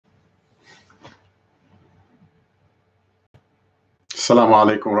السلام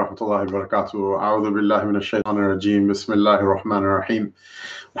عليكم ورحمة الله وبركاته. أعوذ بالله من الشيطان الرجيم. بسم الله الرحمن الرحيم.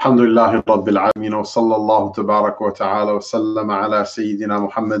 الحمد لله رب العالمين، وصلى الله تبارك وتعالى وسلم على سيدنا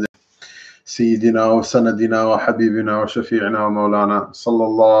محمد سيدنا وسندنا وحبيبنا وشفيعنا ومولانا صلى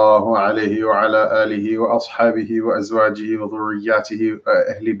الله عليه وعلى آله وأصحابه وأزواجه وذرياته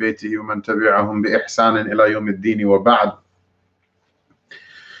وأهل بيته ومن تبعهم بإحسان إلى يوم الدين وبعد.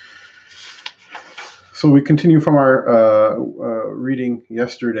 So we continue from our reading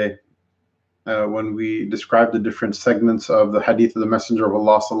yesterday when we described the different segments of the hadith of the Messenger of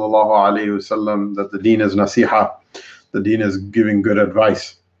Allah sallallahu alaihi wasallam, that the deen is nasiha, the deen is giving good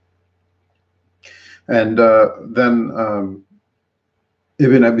advice. And then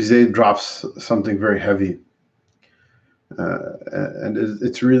Ibn Abi Zayd drops something very heavy. And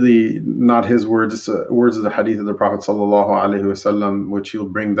it's really not his words, it's words of the hadith of the Prophet sallallahu alaihi wasallam, which he'll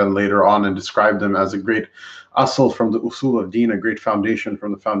bring then later on and describe them as a great asl from the usul of deen, a great foundation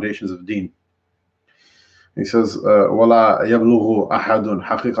from the foundations of deen. He says, وَلَا يَبْلُغُ أَحَدٌ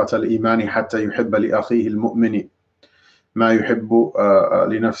حَقِيقَةَ الْإِيمَانِ حَتَّى يُحِبَّ لِأَخِيهِ الْمُؤْمِنِ مَا يُحِبُّ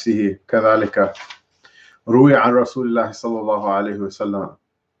لِنَفْسِهِ كَذَلِكَ رُوِيَ عَنْ رَسُولِ اللَّهِ صَلَّى اللَّهُ عَلَيْهِ وَسَلَّمَ.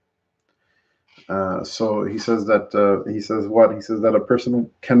 So he says that that a person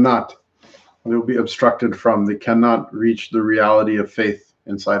cannot, they will be obstructed from, they cannot reach the reality of faith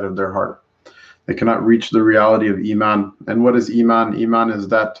inside of their heart. They cannot reach the reality of iman. And what is iman? Iman is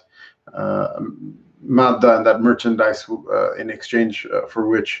that madda, and that merchandise in exchange for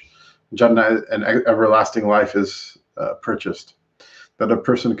which Jannah and everlasting life is purchased. That a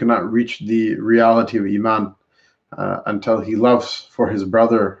person cannot reach the reality of iman until he loves for his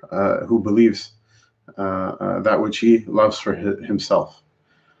brother who believes that which he loves for himself,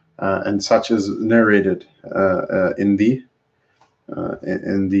 and such is narrated in the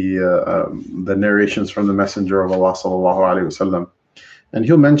narrations from the Messenger of Allah sallallahu alaihi wasallam, and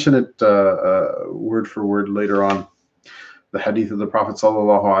he'll mention it word for word later on. The hadith of the Prophet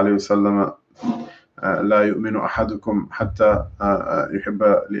sallallahu alaihi wasallam: لا يؤمن أحدكم حتى يحب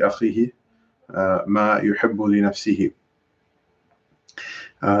لأخيه ما يحب لنفسه.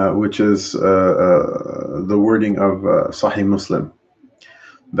 Which is the wording of Sahih Muslim,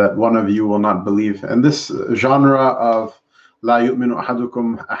 that one of you will not believe. And this genre of La yu'minu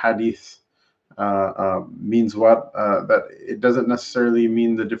ahadukum ahadith means what? That it doesn't necessarily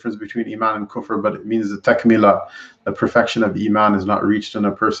mean the difference between iman and kufr, but it means the takmila, the perfection of iman is not reached in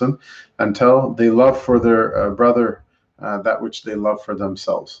a person until they love for their brother that which they love for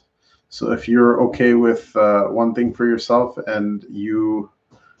themselves. So if you're okay with one thing for yourself and you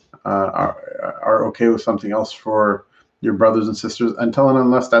are okay with something else for your brothers and sisters, until and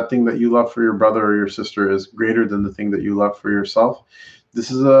unless that thing that you love for your brother or your sister is greater than the thing that you love for yourself,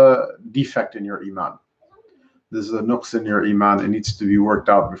 this is a defect in your iman. This is a nuqs in your iman. It needs to be worked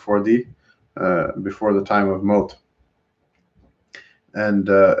out before the time of maut. And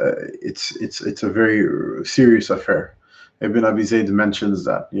it's a very serious affair. Ibn Abi Zayd mentions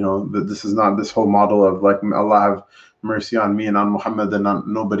that, that this is not this whole model of like, Allah have mercy on me and on Muhammad and on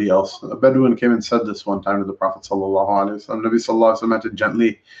nobody else. A Bedouin came and said this one time to the Prophet sallallahu alaihi wasallam. Nabi sallallahu alaihi wasallam had to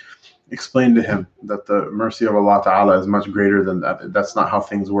gently explain to him that the mercy of Allah Ta'ala is much greater than that. That's not how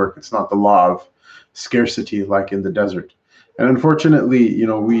things work. It's not the law of scarcity like in the desert. And unfortunately,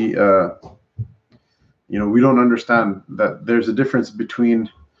 we don't understand that there's a difference between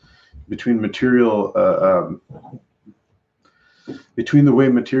material between the way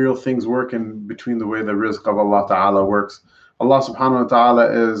material things work and between the way the rizq of Allah Ta'ala works. Allah subhanahu wa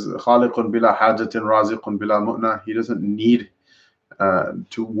ta'ala is khaliqun bila hajatin raziqun bila mu'na. He doesn't need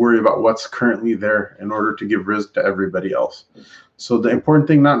to worry about what's currently there in order to give rizq to everybody else. So the important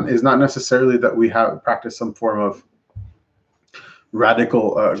thing is not necessarily that we practice some form of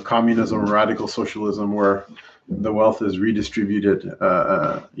radical communism or radical socialism where the wealth is redistributed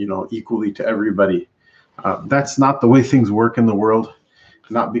equally to everybody. That's not the way things work in the world,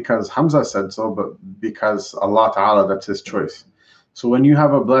 not because Hamzah said so, but because Allah Ta'ala, that's his choice. So when you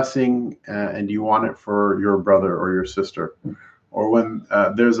have a blessing and you want it for your brother or your sister, or when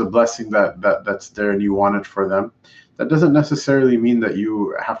there's a blessing that's there and you want it for them, that doesn't necessarily mean that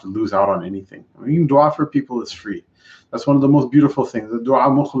you have to lose out on anything. I mean, dua for people is free. That's one of the most beautiful things. The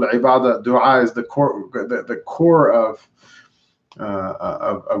dua mukhul ibadah, dua is the core of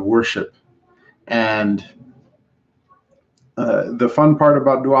worship. And the fun part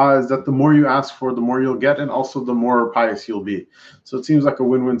about dua is that the more you ask for, the more you'll get, and also the more pious you'll be. So it seems like a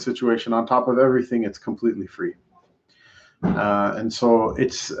win-win situation. On top of everything, it's completely free. And so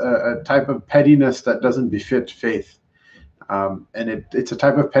it's a type of pettiness that doesn't befit faith. And it's a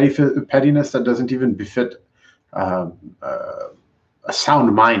type of pettiness that doesn't even befit a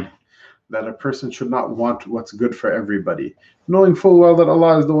sound mind, that a person should not want what's good for everybody, knowing full well that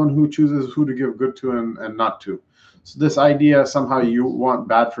Allah is the one who chooses who to give good to and not to. So this idea somehow you want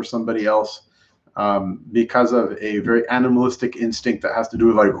bad for somebody else because of a very animalistic instinct that has to do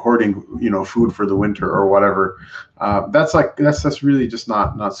with like hoarding, food for the winter or whatever. That's really just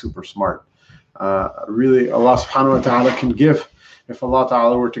not super smart. Really, Allah subhanahu wa ta'ala can give. If Allah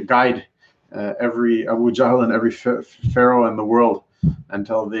ta'ala were to guide every Abu Jahl and every pharaoh in the world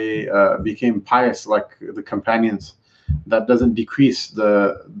until they became pious like the companions, that doesn't decrease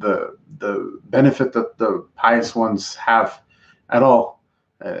the benefit that the pious ones have at all.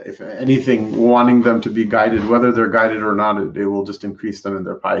 If anything, wanting them to be guided, whether they're guided or not, it will just increase them in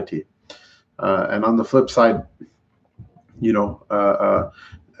their piety. And on the flip side,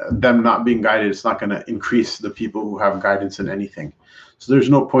 them not being guided, it's not going to increase the people who have guidance in anything. So there's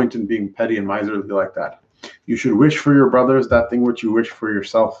no point in being petty and miserly like that. You should wish for your brothers that thing which you wish for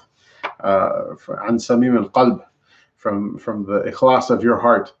yourself. An samim al-qalb, from the ikhlas of your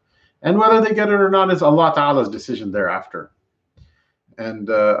heart. And whether they get it or not is Allah Ta'ala's decision thereafter. And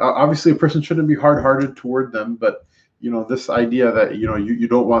obviously a person shouldn't be hard-hearted toward them, but this idea that you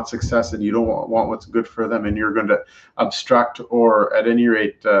don't want success and you don't want what's good for them, and you're going to obstruct or at any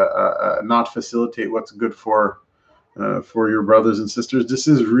rate not facilitate what's good for your brothers and sisters, this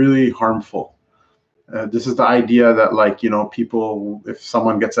is really harmful. This is the idea that people, if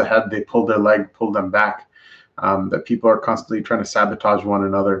someone gets ahead, they pull their leg, pull them back, that people are constantly trying to sabotage one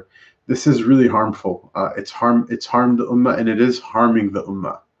another. This is really harmful. It's harmed the ummah, and it is harming the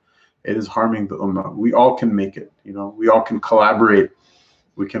ummah. It is harming the ummah. We all can make it. We all can collaborate.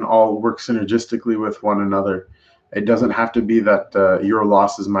 We can all work synergistically with one another. It doesn't have to be that your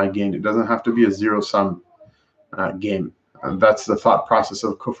loss is my gain. It doesn't have to be a zero-sum game. And that's the thought process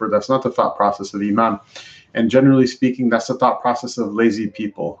of kufr. That's not the thought process of iman. And generally speaking, that's the thought process of lazy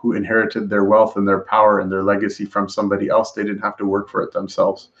people who inherited their wealth and their power and their legacy from somebody else. They didn't have to work for it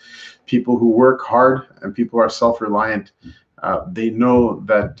themselves. People who work hard and people who are self-reliant, they know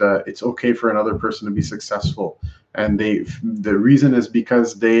that it's okay for another person to be successful. And the reason is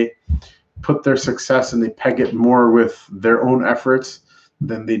because they put their success and they peg it more with their own efforts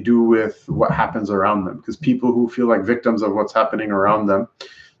than they do with what happens around them. Because people who feel like victims of what's happening around them,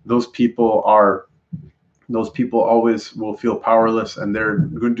 those people always will feel powerless, and they're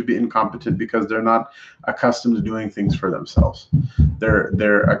going to be incompetent because they're not accustomed to doing things for themselves.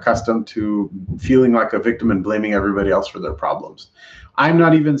 They're accustomed to feeling like a victim and blaming everybody else for their problems. I'm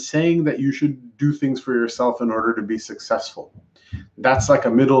not even saying that you should do things for yourself in order to be successful. That's like a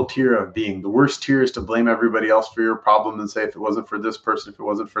middle tier of being. The worst tier is to blame everybody else for your problem and say, if it wasn't for this person, if it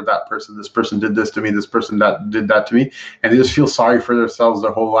wasn't for that person, this person did this to me, this person that did that to me, and they just feel sorry for themselves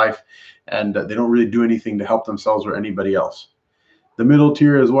their whole life, and they don't really do anything to help themselves or anybody else. The middle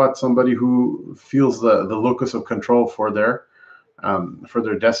tier is what? Somebody who feels the locus of control for their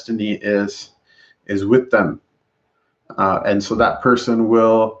destiny is with them, and so that person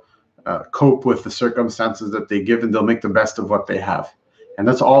will cope with the circumstances that they give, and they'll make the best of what they have. And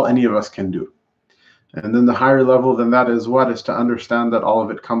that's all any of us can do. And then the higher level than that is what? Is to understand that all of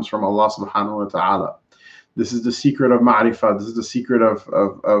it comes from Allah subhanahu wa ta'ala. This is the secret of ma'rifah. This is the secret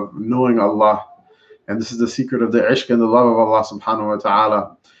of knowing Allah. And this is the secret of the ishq and the love of Allah subhanahu wa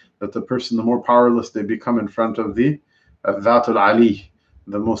ta'ala. That the person, the more powerless they become in front of the Dhatul Ali,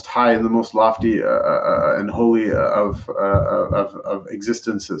 the most high and the most lofty and holy of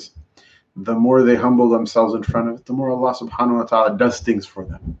existences, the more they humble themselves in front of it, the more Allah subhanahu wa ta'ala does things for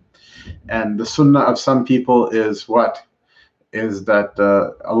them. And the sunnah of some people is what? Is that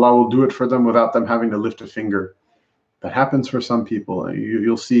Allah will do it for them without them having to lift a finger. That happens for some people.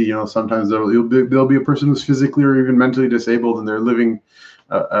 You'll see, sometimes there'll be a person who's physically or even mentally disabled, and they're living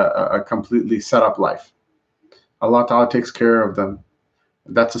a completely set up life. Allah ta'ala takes care of them.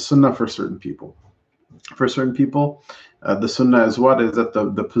 That's a sunnah for certain people. For certain people, the sunnah is what? Is that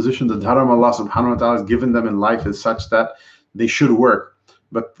the position, the dharam Allah subhanahu wa ta'ala has given them in life is such that they should work.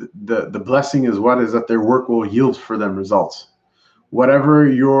 But the blessing is what? Is that their work will yield for them results. Whatever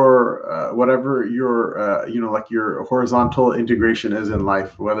your like your horizontal integration is in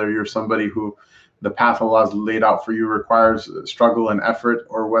life, whether you're somebody who the path Allah has laid out for you requires struggle and effort,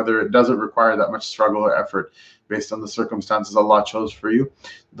 or whether it doesn't require that much struggle or effort based on the circumstances Allah chose for you,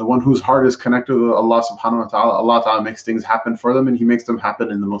 the one whose heart is connected with Allah subhanahu wa ta'ala, Allah ta'ala makes things happen for them, and He makes them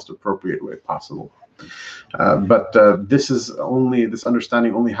happen in the most appropriate way possible. But this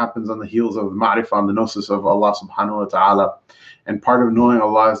understanding only happens on the heels of ma'rifah, on the gnosis of Allah subhanahu wa ta'ala. And part of knowing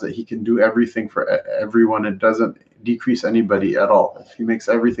Allah is that He can do everything for everyone. It doesn't decrease anybody at all. If he makes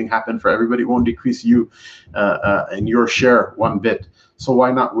everything happen for everybody, it won't decrease you and your share one bit. So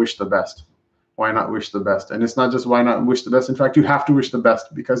why not wish the best? Why not wish the best? And it's not just why not wish the best. In fact, you have to wish the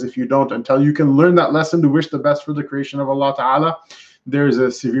best, because if you don't, until you can learn that lesson to wish the best for the creation of Allah Ta'ala, there is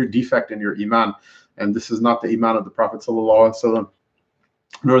a severe defect in your iman. And this is not the iman of the Prophet ﷺ,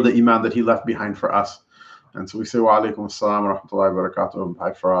 nor the iman that he left behind for us. And so we say, wa alaikum assalam wa rahmatullahi wa barakatuh.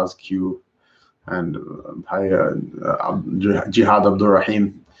 Bhai Faraz Q, and Bhai Jihad Abdul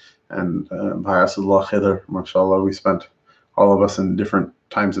Rahim, and Bhai Asadullah Khidr. MashaAllah, we spent, all of us in different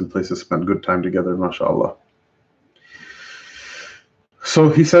times and places, spent good time together, MashaAllah. So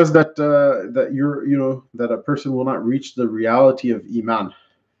he says that that a person will not reach the reality of iman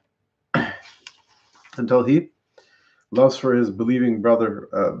until he loves for his believing brother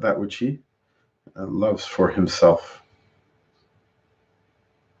that which he loves for himself.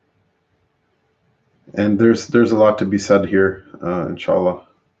 And there's a lot to be said here. Inshallah,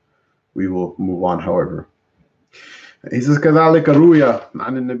 we will move on. However, he says, كذلك روي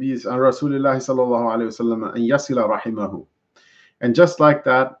عن النبي عن رسول الله صلى الله عليه وسلم أن يصل رحمه. And just like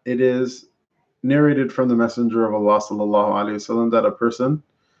that, it is narrated from the Messenger of Allah sallallahu alaihi wasallam that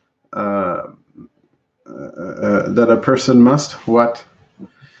a person must what?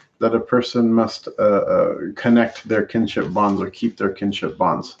 That a person must connect their kinship bonds, or keep their kinship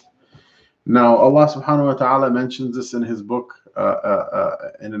bonds. Now, Allah subhanahu wa ta'ala mentions this in his book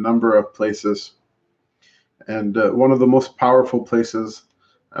in a number of places. And one of the most powerful places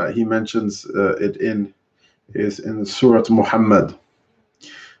he mentions it in is in Surah Muhammad.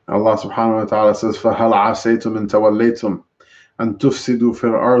 Allah subhanahu wa ta'ala says, فَهَلْ عَسَيْتُمْ إِن تَوَلَّيْتُمْ أَن تُفْسِدُوا فِي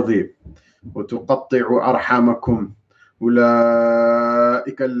الْأَرْضِ وَتُقَطِّعُوا أَرْحَامَكُمْ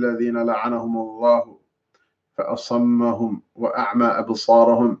أُولَٰئِكَ الَّذِينَ لَعَنَهُمُ اللَّهُ فَأَصَمَّهُمْ وَأَعْمَى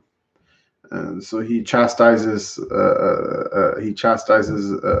أَبْصَارَهُم. And so he chastises a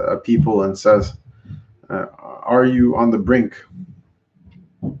people and says, are you on the brink,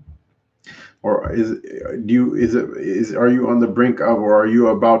 or are you on the brink of, or are you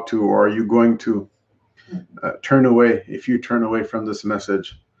about to, or are you going to turn away? If you turn away from this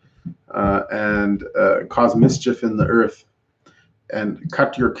message and cause mischief in the earth and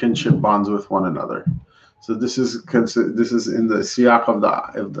cut your kinship bonds with one another. So this is in the siyaq of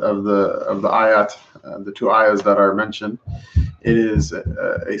the ayat, the two ayahs that are mentioned. It is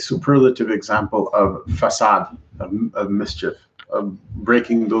a superlative example of fasad, of mischief, of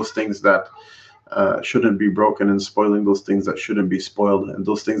breaking those things that shouldn't be broken, and spoiling those things that shouldn't be spoiled, and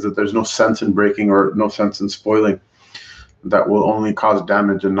those things that there's no sense in breaking or no sense in spoiling, that will only cause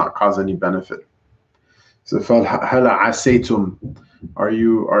damage and not cause any benefit. So فَهَلْ عَسَيْتُمْ,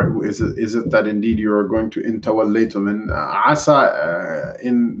 is it that indeed you are going to intawallaytum? And asa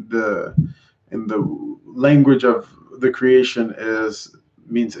in the language of the creation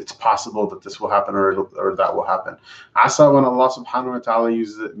means it's possible that this will happen or that will happen. Asa, when Allah subhanahu wa ta'ala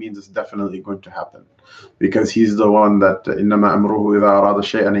uses it, means it's definitely going to happen, because he's the one that إِنَّمَا أَمْرُهُ إِذَا أَرَادَ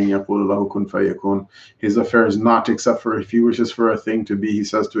شَيْئًا أَن يَقُولَ لَهُ كُن فَيَكُونُ. His affair is not except for if he wishes for a thing to be, he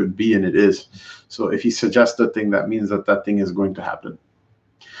says to it be, and it is. So if he suggests a thing, that means that thing is going to happen.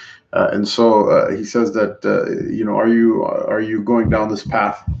 And so he says that are you going down this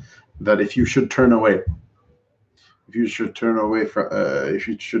path, that if you should turn away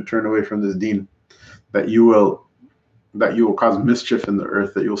from this deen, that you will cause mischief in the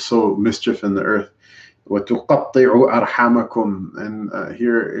earth, that you'll sow mischief in the earth. وَتُقَطِّعُوا أَرْحَامَكُمْ. And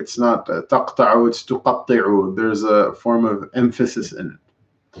here it's not تَقْطَعُوا, it's تُقَطِّعُوا. There's a form of emphasis in it.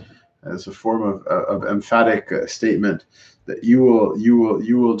 As a form of emphatic statement, that you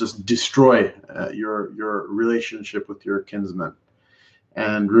will just destroy your relationship with your kinsmen.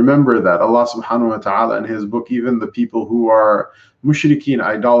 And remember that Allah subhanahu wa ta'ala in his book, even the people who are mushrikeen,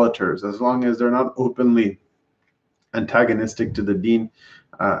 idolaters, as long as they're not openly antagonistic to the deen,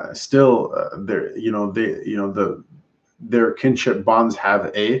 still their kinship bonds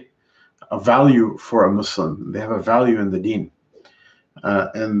have a value for a Muslim. They have a value in the deen.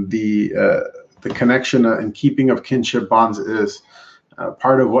 And the connection and keeping of kinship bonds is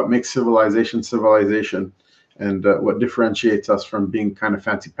part of what makes civilization, and what differentiates us from being kind of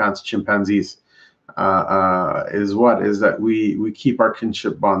fancy pants chimpanzees is that we keep our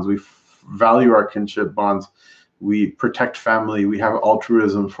kinship bonds, we value our kinship bonds, we protect family, we have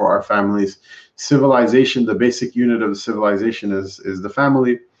altruism for our families. Civilization, the basic unit of civilization is the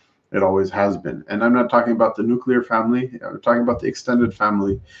family. It always has been. And I'm not talking about the nuclear family, I'm talking about the extended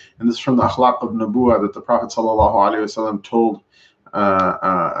family. And this is from the akhlaq of Nabuwah that the Prophet ﷺ told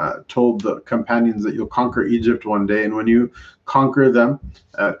told the companions that you'll conquer Egypt one day, and when you conquer them,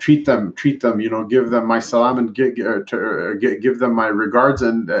 treat them, give them my salam and give them my regards,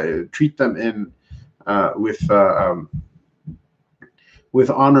 and treat them in with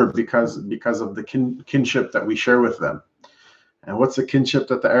honor because of the kinship that we share with them. And what's the kinship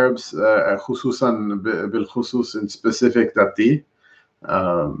that the Arabs, khususan bil khusus in specific, that the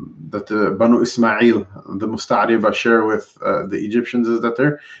Banu Ismail, the Musta'riba, share with the Egyptians, is that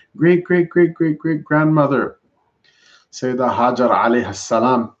their great grandmother, Sayyidah Hajar alayha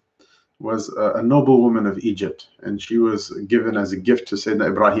salam, was a noble woman of Egypt, and she was given as a gift to Sayyidina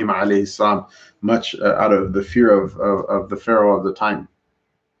Ibrahim alayhi salam, much out of the fear of the Pharaoh of the time.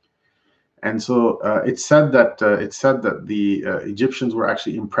 And so it's said that the Egyptians were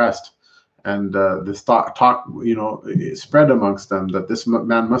actually impressed, and this talk spread amongst them that this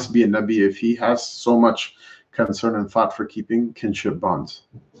man must be a Nabi if he has so much concern and thought for keeping kinship bonds.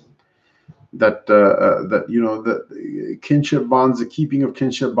 That the kinship bonds, the keeping of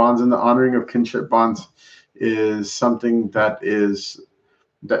kinship bonds, and the honoring of kinship bonds is something that is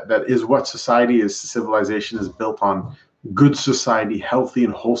what society is, civilization is built on. Good society, healthy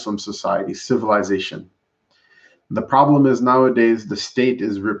and wholesome society, civilization. The problem is nowadays the state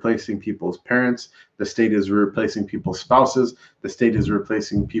is replacing people's parents, the state is replacing people's spouses, the state is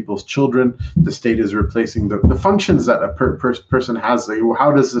replacing people's children, the state is replacing the functions that a person has.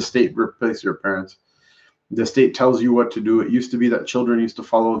 How does the state replace your parents? The state tells you what to do. It used to be that children used to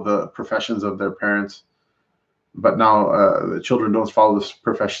follow the professions of their parents, but now the children don't follow the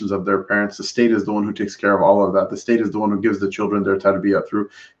professions of their parents. The state is the one who takes care of all of that. The state is the one who gives the children their tarbiyah through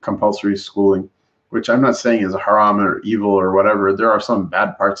compulsory schooling, which I'm not saying is haram or evil or whatever. There are some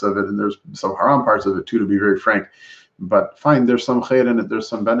bad parts of it, and there's some haram parts of it too, to be very frank. But fine, there's some khair in it, there's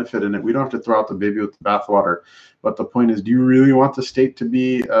some benefit in it. We don't have to throw out the baby with the bathwater. But the point is, do you really want the state to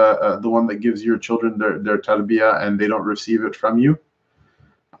be the one that gives your children their tarbiyah and they don't receive it from you?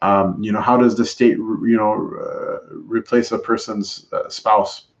 How does the state, replace a person's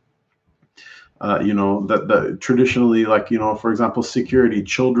spouse? That traditionally, for example, security,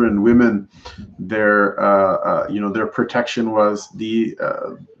 children, women, their protection was the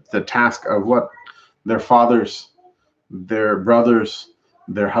task of what? Their fathers, their brothers,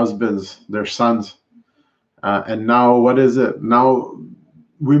 their husbands, their sons. And now what is it? Now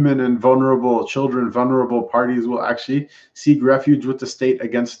women and vulnerable children, vulnerable parties will actually seek refuge with the state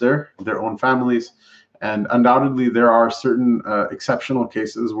against their own families. And undoubtedly, there are certain exceptional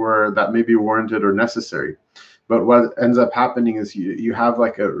cases where that may be warranted or necessary. But what ends up happening is you have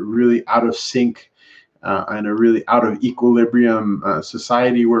like a really out of sync and a really out of equilibrium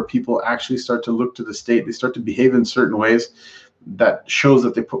society where people actually start to look to the state. They start to behave in certain ways that shows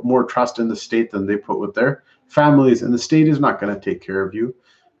that they put more trust in the state than they put with their families. And the state is not going to take care of you.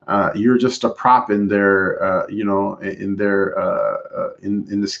 You're just a prop in their, in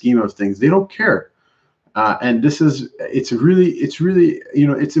the scheme of things. They don't care. And it's really,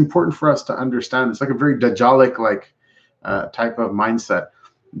 it's important for us to understand. It's like a very Dajjalic type of mindset,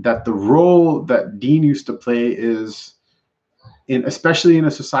 that the role that deen used to play is especially in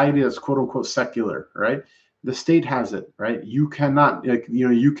a society that's quote unquote secular, right? The state has it, right? You cannot,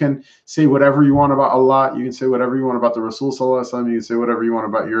 you can say whatever you want about Allah. You can say whatever you want about the Rasul Sallallahu Alaihi Wasallam. You can say whatever you want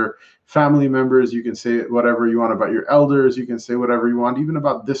about your family members. You can say whatever you want about your elders. You can say whatever you want, even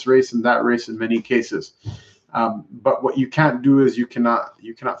about this race and that race in many cases. But what you can't do is you cannot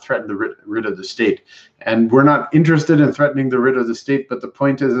threaten the writ of the state. And we're not interested in threatening the writ of the state. But the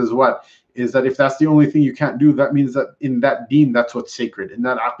point is what? Is that if that's the only thing you can't do, that means that in that deen, that's what's sacred. In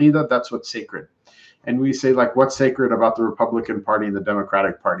that aqidah, that's what's sacred. And we say, what's sacred about the Republican Party and the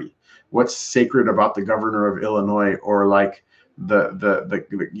Democratic Party? What's sacred about the governor of Illinois, or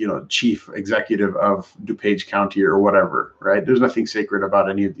the chief executive of DuPage County or whatever, right? There's nothing sacred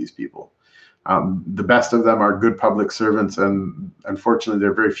about any of these people. The best of them are good public servants, and unfortunately,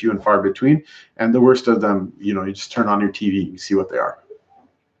 they're very few and far between. And the worst of them, you just turn on your TV, you see what they are.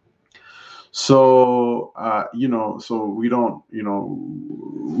 So, so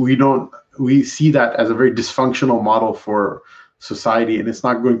we see that as a very dysfunctional model for society, and it's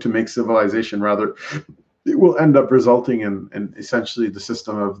not going to make civilization. Rather, it will end up resulting in essentially the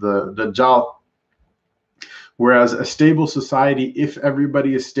system of the Dajjal. Whereas a stable society, if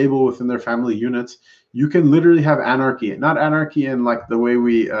everybody is stable within their family units, you can literally have anarchy. Not anarchy in the way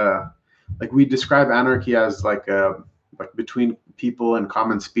we describe anarchy as between people and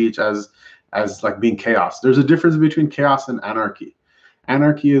common speech as being chaos. There's a difference between chaos and anarchy.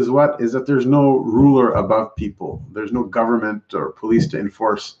 Anarchy is what? Is that there's no ruler above people. There's no government or police to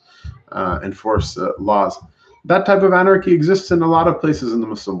enforce laws. That type of anarchy exists in a lot of places in the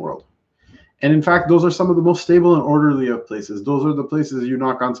Muslim world. And in fact, those are some of the most stable and orderly of places. Those are the places you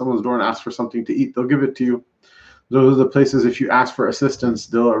knock on someone's door and ask for something to eat, they'll give it to you. Those are the places if you ask for assistance,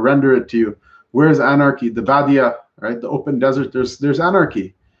 they'll render it to you. Where's anarchy? The Badia, right? The open desert, there's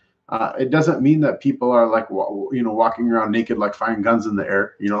anarchy. It doesn't mean that people are like, walking around naked, like firing guns in the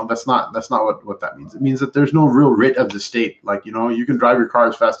air. That's not what that means. It means that there's no real writ of the state. Like, you can drive your car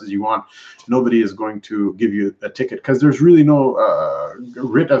as fast as you want. Nobody is going to give you a ticket because there's really no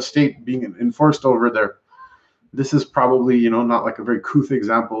writ of state being enforced over there. This is probably, not like a very couth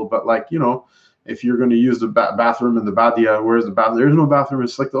example, but like, if you're going to use the bathroom in the Badia, where's the bathroom? There's no bathroom.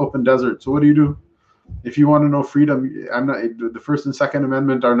 It's like the open desert. So what do? If you want to know freedom, the First and Second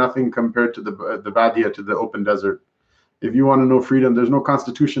Amendment are nothing compared to the Badia, to the open desert. If you want to know freedom, there's no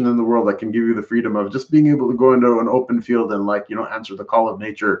constitution in the world that can give you the freedom of just being able to go into an open field and answer the call of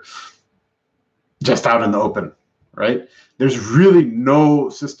nature just out in the open, right? There's really no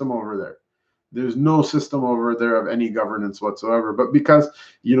system over there. There's no system over there of any governance whatsoever. But because,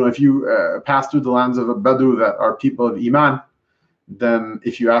 if you pass through the lands of a Badu that are people of Iman, then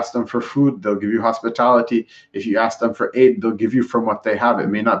if you ask them for food, they'll give you hospitality. If you ask them for aid, they'll give you from what they have. It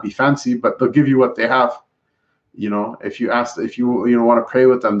may not be fancy, but they'll give you what they have. If you want to pray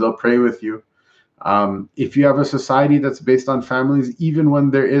with them, they'll pray with you. If you have a society that's based on families, even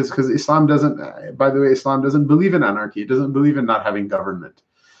when there is, because Islam doesn't believe in anarchy. It doesn't believe in not having government.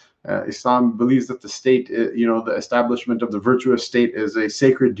 Islam believes that the state, the establishment of the virtuous state is a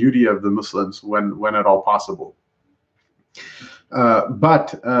sacred duty of the Muslims when at all possible.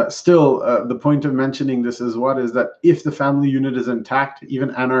 But still, the point of mentioning this is that if the family unit is intact, even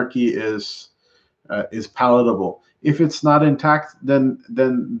anarchy is palatable. If it's not intact, then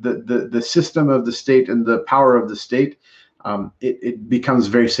the system of the state and the power of the state, it becomes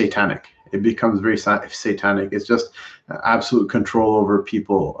very satanic. It becomes very satanic. It's just absolute control over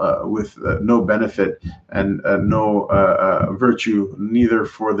people with no benefit and no virtue, neither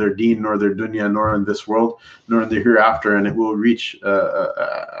for their deen nor their dunya, nor in this world, nor in the hereafter. And it will reach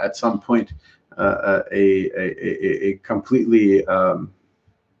at some point a completely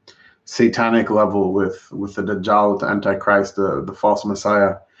satanic level with the Dajjal, the Antichrist, the false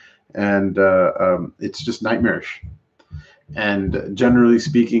Messiah, and it's just nightmarish. And generally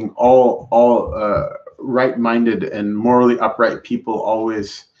speaking, all right-minded and morally upright people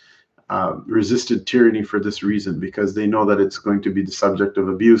always resisted tyranny for this reason, because they know that it's going to be the subject of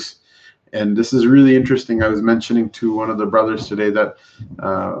abuse. And this is really interesting. I was mentioning to one of the brothers today that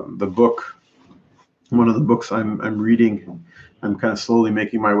one of the books I'm reading, I'm kind of slowly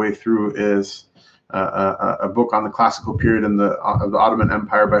making my way through, is a book on the classical period of the Ottoman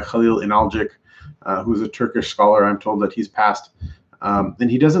Empire by Khalil Inalcik, who's a Turkish scholar. I'm told that he's passed. And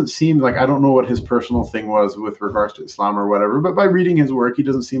he doesn't seem like, I don't know what his personal thing was with regards to Islam or whatever, but by reading his work, he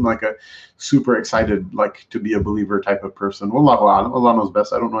doesn't seem like a super excited, like to be a believer type of person. Wallahu a'lam, Allah knows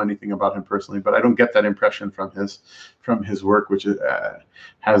best. I don't know anything about him personally, but I don't get that impression from his work, which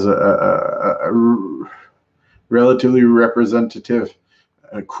has a relatively representative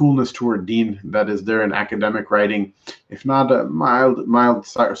coolness toward deen that is there in academic writing, if not a mild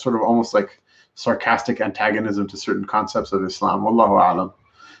sort of almost like sarcastic antagonism to certain concepts of Islam. Wallahu a'lam.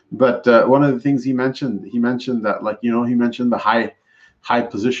 But one of the things he mentioned that, he mentioned the high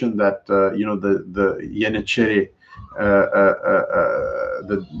position that the Yenicheri,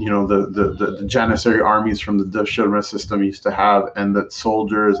 the Janissary armies from the Dashurma system used to have, and that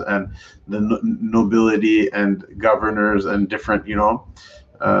soldiers and the nobility and governors and different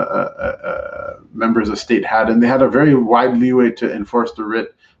members of state had, and they had a very wide leeway to enforce the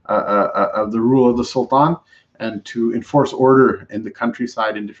writ of the rule of the Sultan and to enforce order in the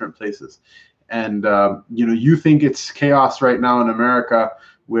countryside in different places. And you think it's chaos right now in America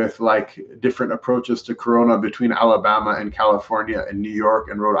with like different approaches to Corona between Alabama and California and New York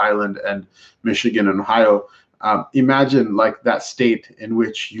and Rhode Island and Michigan and Ohio. Imagine like that state in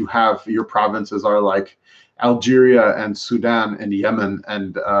which you have your provinces are like Algeria and Sudan and Yemen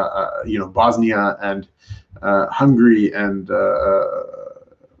and Bosnia and Hungary and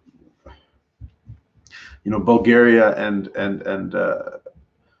Bulgaria and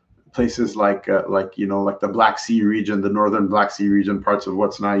places like the Black Sea region, the northern Black Sea region, parts of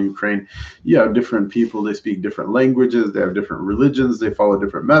what's now Ukraine. You have different people, they speak different languages, they have different religions, they follow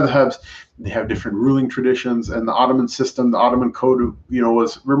different madhabs, they have different ruling traditions. And the Ottoman system, the Ottoman code,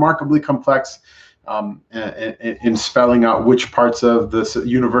 was remarkably complex in spelling out which parts of this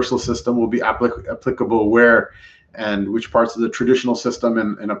universal system will be applicable where. and which parts of the traditional system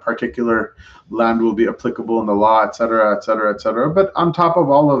in a particular land will be applicable in the law, et cetera, et cetera, et cetera. But on top of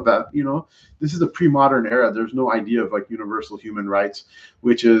all of that, this is a pre-modern era. There's no idea of like universal human rights,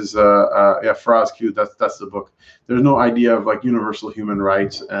 which is yeah, Faraz Q. That's the book. There's no idea of like universal human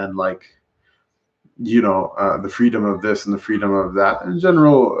rights and like the freedom of this and the freedom of that. In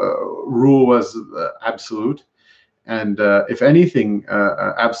general, rule was absolute. And if anything,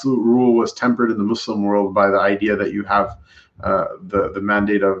 absolute rule was tempered in the Muslim world by the idea that you have the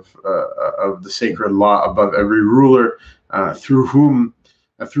mandate of the sacred law above every ruler, through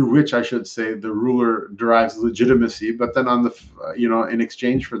which I should say the ruler derives legitimacy. But then on the in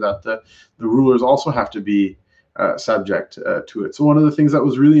exchange for that, the rulers also have to be subject to it. So one of the things that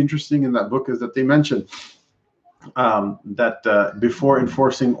was really interesting in that book is that they mentioned that before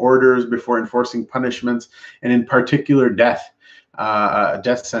enforcing orders, before enforcing punishments, and in particular death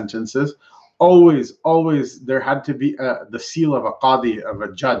sentences, always there had to be the seal of a qadi, of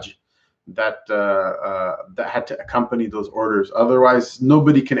a judge, that had to accompany those orders. Otherwise,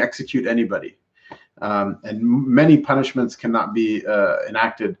 nobody can execute anybody, and many punishments cannot be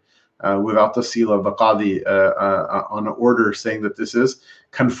enacted without the seal of a qadi on an order saying that this is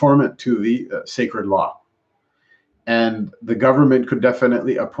conformant to the sacred law. And the government could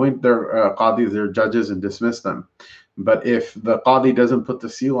definitely appoint their qadis, their judges, and dismiss them. But if the qadi doesn't put the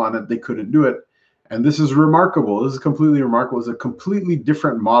seal on it, they couldn't do it. And this is remarkable. This is completely remarkable. It's a completely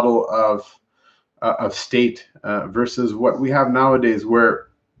different model of state versus what we have nowadays, where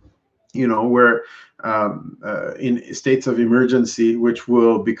in states of emergency, which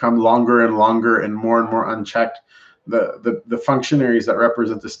will become longer and longer and more unchecked, the functionaries that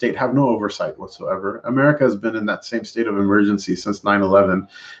represent the state have no oversight whatsoever. America has been in that same state of emergency since 9/11,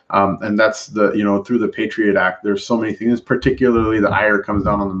 and that's through the Patriot Act. There's so many things, particularly the ire comes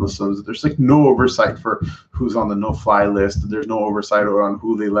down on the Muslims. There's like no oversight for who's on the no-fly list. There's no oversight on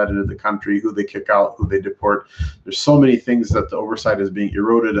who they let into the country, who they kick out, who they deport. There's so many things that the oversight is being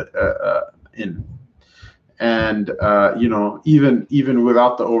eroded in. And even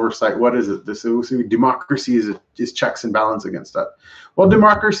without the oversight, what is it? This democracy is checks and balance against that. Well,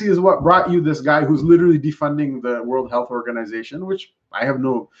 democracy is what brought you this guy who's literally defunding the World Health Organization, which I have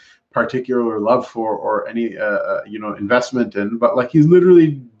no particular love for or any investment in, but like he's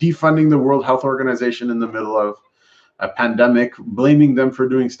literally defunding the World Health Organization in the middle of a pandemic, blaming them for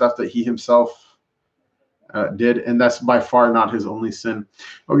doing stuff that he himself did, and that's by far not his only sin.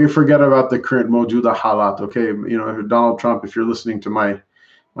 Okay, forget about the current Mawjuda halat. Okay, if Donald Trump, if you're listening to my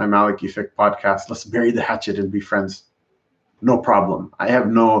Maliki Fiqh podcast, let's bury the hatchet and be friends. No problem. I have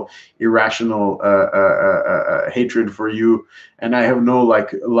no irrational hatred for you, and I have no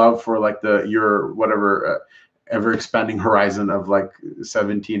like love for like your whatever ever expanding horizon of like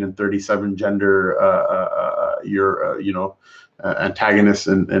 17 and 37 gender antagonists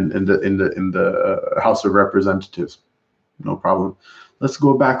in the House of Representatives. No problem. Let's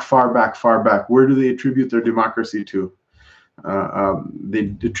go back, far back. Where do they attribute their democracy to?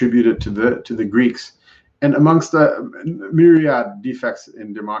 They attribute it to the Greeks. And amongst the myriad defects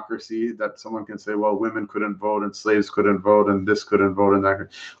in democracy that someone can say, well, women couldn't vote and slaves couldn't vote and this couldn't vote and that.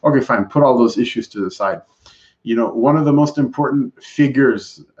 Okay, fine. Put all those issues to the side. One of the most important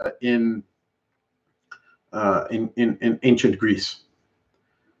figures in ancient Greece,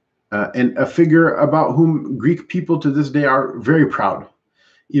 and a figure about whom Greek people to this day are very proud,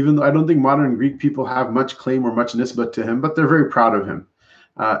 even though I don't think modern Greek people have much claim or much nisbah to him, but they're very proud of him,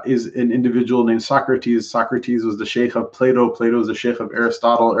 is an individual named Socrates. Socrates was the sheikh of Plato. Plato was the sheikh of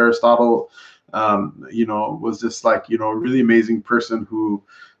Aristotle. Aristotle, was this really amazing person who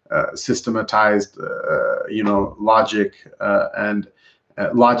systematized, logic, and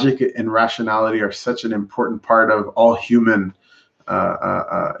logic and rationality are such an important part of all human,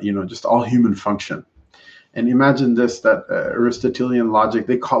 just all human function. And imagine this, that Aristotelian logic,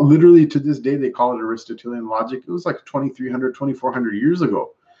 literally to this day, they call it Aristotelian logic. It was like 2,300, 2,400 years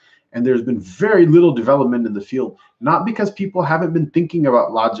ago. And there's been very little development in the field, not because people haven't been thinking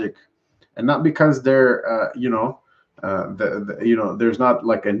about logic, and not because they're, there's not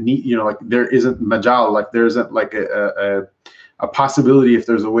like a need, like there isn't majal, like there isn't like a possibility, if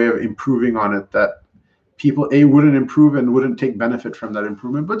there's a way of improving on it, that people wouldn't improve and wouldn't take benefit from that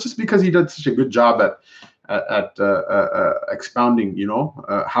improvement, but just because he did such a good job at expounding,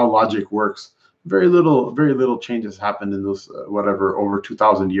 how logic works, very little changes happened in those over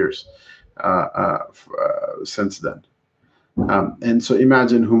 2,000 years since then. And so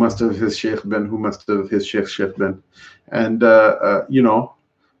imagine who must have his sheikh been, who must have his sheikh been, and who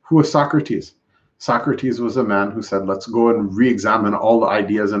was Socrates? Socrates was a man who said, let's go and re-examine all the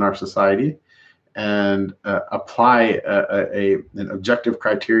ideas in our society and apply an objective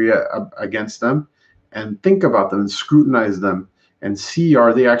criteria against them, and think about them and scrutinize them and see,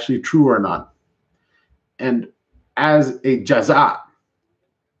 are they actually true or not? And as a jaza,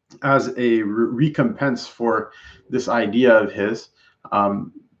 as a recompense for this idea of his,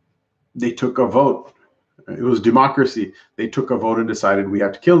 they took a vote. It was democracy. They took a vote and decided we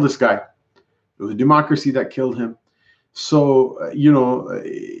have to kill this guy. It was a democracy that killed him. So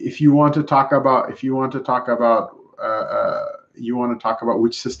if you want to talk about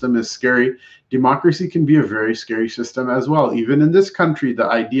which system is scary, democracy can be a very scary system as well. Even in this country, the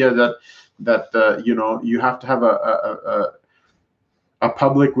idea that you have to have a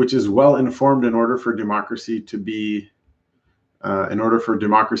public which is well informed in order for democracy to be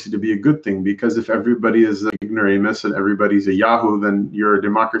a good thing. Because if everybody is an ignoramus and everybody's a Yahoo, then your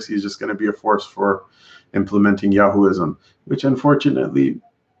democracy is just going to be a force for implementing Yahooism, which unfortunately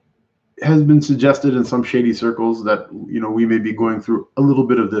has been suggested in some shady circles that we may be going through a little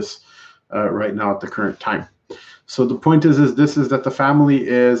bit of this right now at the current time. So the point is that the family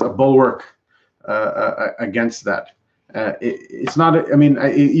is a bulwark against that. It's not. I mean,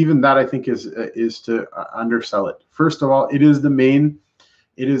 even that I think is to undersell it. First of all, it is the main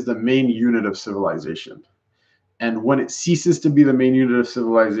unit of civilization, and when it ceases to be the main unit of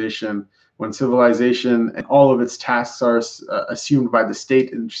civilization, when civilization and all of its tasks are assumed by the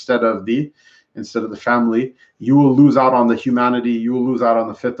state instead of the family, you will lose out on the humanity. You will lose out on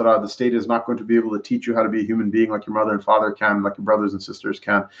the fitrah. The state is not going to be able to teach you how to be a human being like your mother and father can, like your brothers and sisters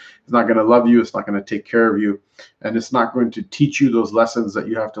can. It's not going to love you. It's not going to take care of you. And it's not going to teach you those lessons that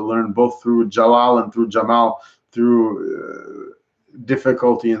you have to learn both through jalal and through jamal, through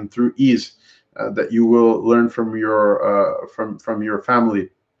difficulty and through ease, that you will learn from your family.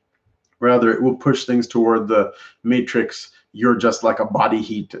 Rather, it will push things toward the matrix. You're just like a body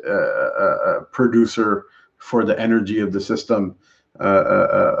heat producer for the energy of the system.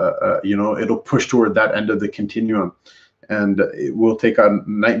 It'll push toward that end of the continuum, and it will take on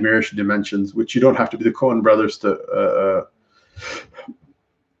nightmarish dimensions, which you don't have to be the Coen brothers to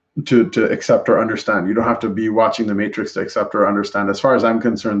accept or understand. You don't have to be watching the Matrix to accept or understand. As far as I'm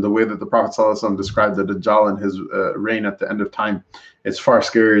concerned, the way that the Prophet ﷺ described the Dajjal and his reign at the end of time, it's far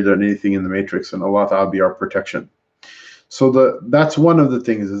scarier than anything in the Matrix, and Allah Ta'ala be our protection. So that's one of the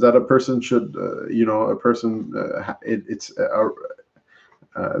things, is that a person should, Nabi Sallallahu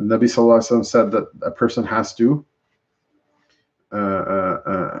Alaihi Wasallam said that a person has to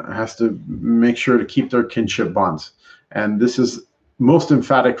make sure to keep their kinship bonds, and this is most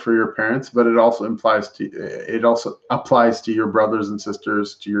emphatic for your parents, but it also applies to your brothers and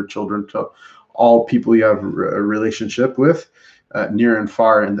sisters, to your children, to all people you have a relationship with, near and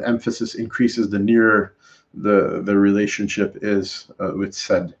far, and the emphasis increases the nearer the relationship is with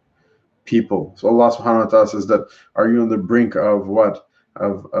said people. So Allah subhanahu wa ta'ala says that, are you on the brink of what?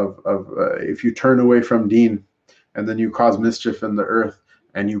 If you turn away from deen and then you cause mischief in the earth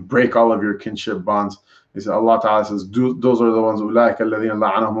and you break all of your kinship bonds. He said, Allah Ta'ala says, those are the ones,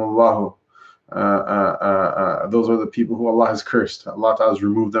 those are the people who Allah has cursed. Allah Ta'ala has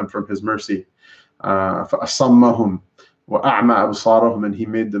removed them from His mercy. فَأَصَمَّهُمْ وَأَعْمَى أَبْصَارَهُمْ, and He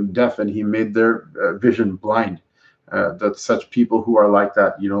made them deaf and He made their vision blind. That such people who are like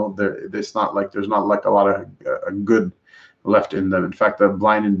that, there's not like a lot of good left in them. In fact, the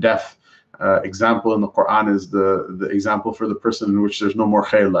blind and deaf example in the Quran is the example for the person in which there's no more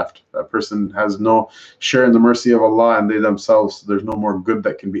khair left. That person has no share in the mercy of Allah, and they themselves, there's no more good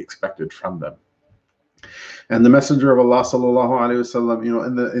that can be expected from them. And the Messenger of Allah sallallahu alaihi wasallam,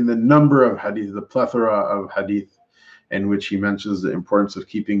 in the number of hadith, the plethora of hadith in which he mentions the importance of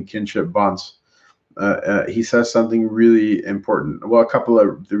keeping kinship bonds, he says something really important. Well, a couple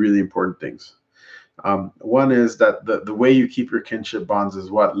of the really important things. One is that the way you keep your kinship bonds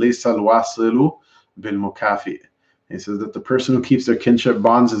is what? لَيْسَ الْوَاصِلُ بِالْمُكَافِئِ. He says that the person who keeps their kinship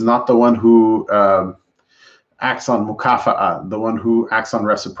bonds is not the one who acts on mukafa'a, the one who acts on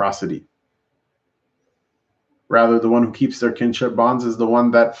reciprocity. Rather, the one who keeps their kinship bonds is the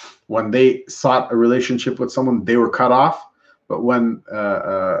one that when they sought a relationship with someone, they were cut off. But when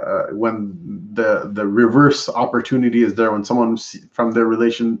the reverse opportunity is there, when someone from their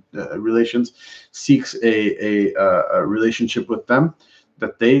relations seeks a relationship with them,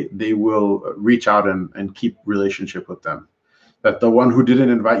 that they will reach out and keep relationship with them. That the one who didn't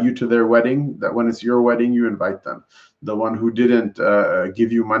invite you to their wedding, that when it's your wedding, you invite them. The one who didn't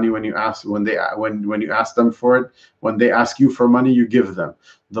give you money when you ask them for it, when they ask you for money, you give them.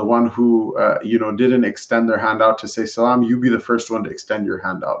 The one who didn't extend their hand out to say salam, you be the first one to extend your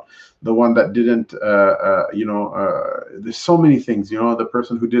hand out. The one that didn't there's so many things. The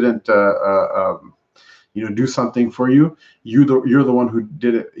person who didn't do something for you, you're the one who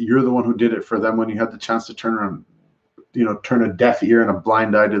did it. You're the one who did it for them when you had the chance to turn around, turn a deaf ear and a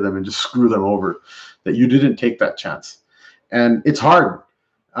blind eye to them and just screw them over. That you didn't take that chance, and it's hard.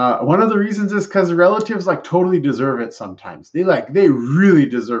 One of the reasons is because relatives totally deserve it. Sometimes they really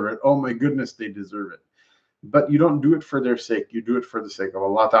deserve it. Oh my goodness, they deserve it. But you don't do it for their sake. You do it for the sake of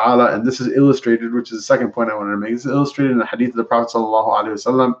Allah Ta'ala. And this is illustrated, which is the second point I wanted to make. It's illustrated in the hadith of the Prophet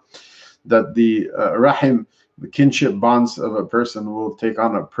ﷺ that the rahim, the kinship bonds of a person will take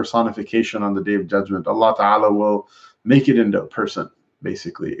on a personification on the Day of Judgment. Allah Ta'ala will make it into a person.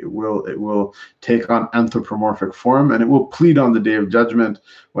 Basically, it will take on anthropomorphic form, and it will plead on the Day of Judgment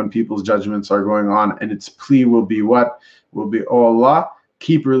when people's judgments are going on. And its plea will be what? Will be, oh Allah,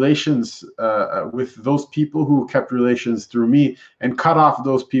 keep relations with those people who kept relations through me, and cut off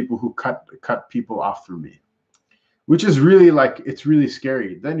those people who cut people off through me. Which is really it's really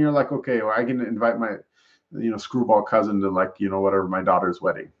scary. Then you're like, okay, well, I can invite my screwball cousin to whatever, my daughter's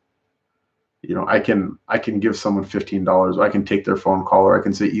wedding. I can give someone $15, or I can take their phone call, or I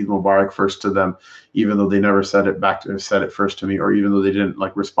can say Eid Mubarak first to them, even though they never said it first to me, or even though they didn't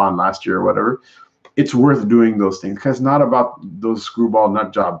respond last year or whatever. It's worth doing those things, because it's not about those screwball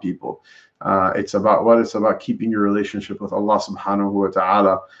nut job people. It's about what? It's about keeping your relationship with Allah subhanahu wa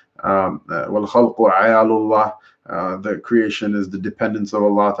ta'ala. Wal khalqu ayalullah. The creation is the dependence of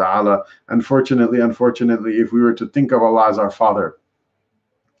Allah ta'ala. Unfortunately, if we were to think of Allah as our father,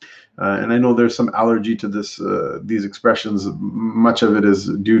 and I know there's some allergy to these expressions. Much of it is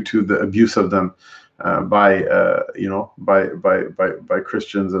due to the abuse of them by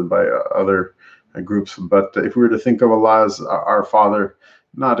Christians and by other groups. But if we were to think of Allah as our father,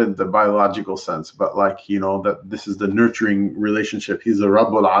 not in the biological sense, but that this is the nurturing relationship. He's the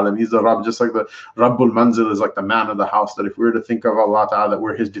Rabbul Alam. He's the Rabb, just like the Rabbul Manzil is the man of the house. That if we were to think of Allah Ta'ala, that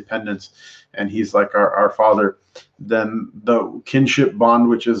we're his dependents, and he's our father, then the kinship bond,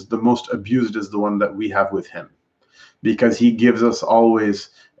 which is the most abused, is the one that we have with him, because he gives us always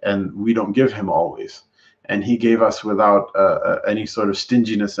and we don't give him always. And he gave us without any sort of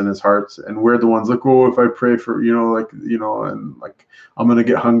stinginess in his heart. And we're the ones oh, if I pray for, and I'm going to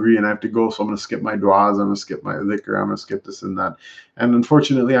get hungry and I have to go, so I'm going to skip my du'as, I'm going to skip my dhikr, I'm going to skip this and that. And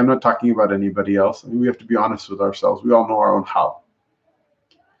unfortunately, I'm not talking about anybody else. I mean, we have to be honest with ourselves. We all know our own how.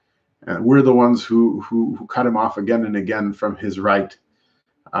 And we're the ones who cut him off again and again from his right.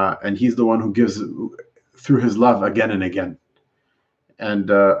 And he's the one who gives through his love again and again. And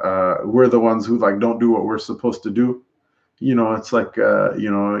we're the ones who don't do what we're supposed to do. It's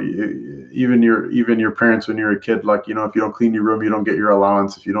even your parents when you're a kid, if you don't clean your room, you don't get your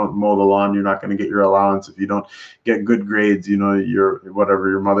allowance. If you don't mow the lawn, you're not going to get your allowance. If you don't get good grades, your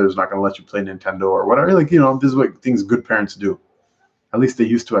mother's not going to let you play Nintendo or whatever. This is what things good parents do. At least they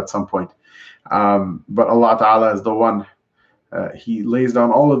used to at some point. But Allah Ta'ala is the one. He lays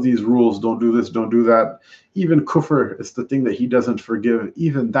down all of these rules. Don't do this, don't do that. Even kufr is the thing that he doesn't forgive.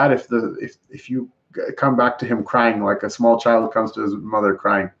 Even that, if you come back to him crying, like a small child comes to his mother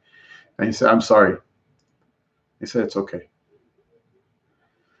crying, and you say, I'm sorry. He said, it's okay.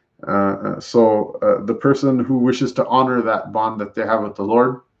 So the person who wishes to honor that bond that they have with the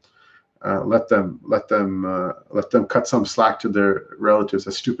Lord, let them cut some slack to their relatives,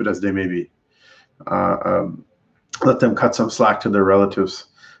 as stupid as they may be. Let them cut some slack to their relatives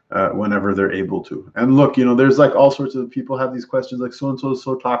whenever they're able to. And look, there's all sorts of people have these questions so-and-so is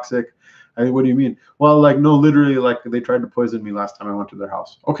so toxic. What do you mean? Well, no, literally, they tried to poison me last time I went to their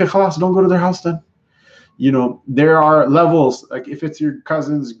house. Okay, khalas, don't go to their house then. There are levels. If it's your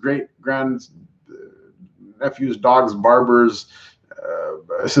cousins, great-grands, nephews, dogs, barbers,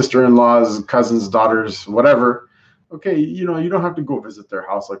 sister-in-laws, cousins, daughters, whatever. Okay, you don't have to go visit their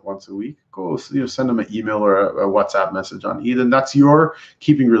house once a week. Go, send them an email or a WhatsApp message on Eid, and that's your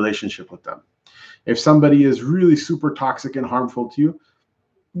keeping relationship with them. If somebody is really super toxic and harmful to you,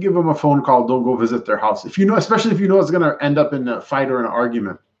 give them a phone call. Don't go visit their house. Especially if it's going to end up in a fight or an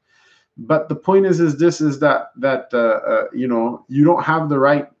argument. But the point is that you don't have the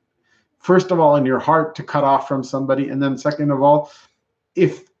right, first of all, in your heart to cut off from somebody, and then second of all,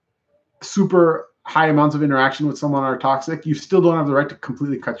 if super high amounts of interaction with someone are toxic, you still don't have the right to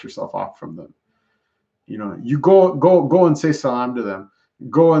completely cut yourself off from them. You go and say salam to them.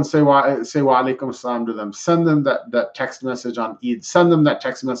 Go and say wa alaikum salam to them. Send them that text message on Eid. Send them that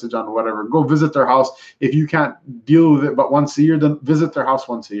text message on whatever. Go visit their house. If you can't deal with it but once a year, then visit their house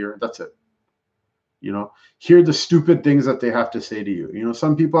once a year. That's it. You know, hear the stupid things that they have to say to you. You know,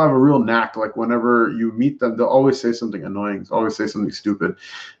 some people have a real knack, like whenever you meet them, they'll always say something annoying, always say something stupid.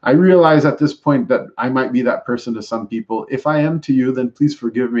 I realize at this point that I might be that person to some people. If I am to you, then please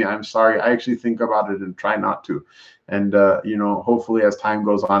forgive me. I'm sorry. I actually think about it and try not to. And, you know, hopefully as time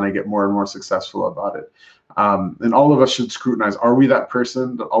goes on, I get more and more successful about it. And all of us should scrutinize. Are we that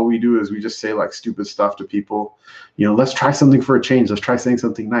person that all we do is we just say like stupid stuff to people? You know, let's try something for a change. Let's try saying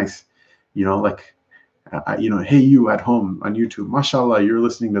something nice. You know, like, you know, hey, you at home on YouTube, mashallah, you're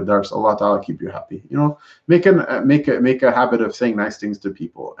listening to Dars, Allah Ta'ala keep you happy. You know, make a habit of saying nice things to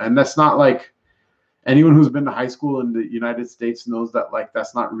people. And that's not like, anyone who's been to high school in the United States knows that like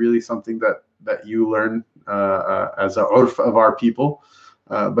that's not really something that you learn as a urf of our people.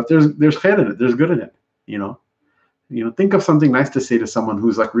 But there's khair in it, there's good in it, you know. You know, think of something nice to say to someone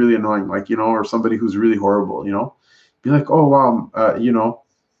who's like really annoying, like, you know, or somebody who's really horrible, you know. Be like, oh wow, you know,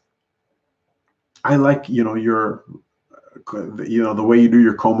 I like, you know, your, you know, the way you do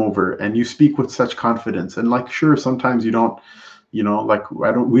your comb over and you speak with such confidence. And like, sure, sometimes you don't, you know, like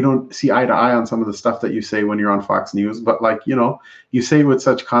we don't see eye to eye on some of the stuff that you say when you're on Fox News, but like, you know, you say it with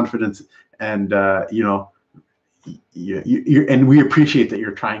such confidence and, you know, and we appreciate that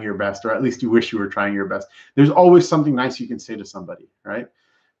you're trying your best, or at least you wish you were trying your best. There's always something nice you can say to somebody, right?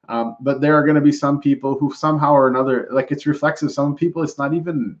 But there are going to be some people who somehow or another, like it's reflexive. Some people, it's not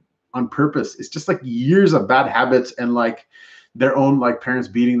even on purpose. It's just like years of bad habits and like their own, like parents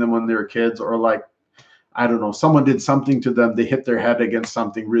beating them when they were kids, or like, I don't know, someone did something to them. They hit their head against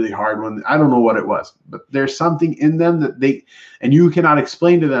something really hard when, I don't know what it was, but there's something in them that they, and you cannot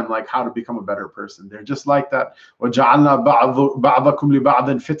explain to them like how to become a better person. They're just like that. وَجَعَلْنَا بَعْضَكُمْ لِبَعْضٍ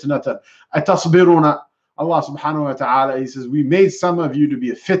فِتْنَةً أَتَصْبِرُونَ. Allah subhanahu wa ta'ala, he says, we made some of you to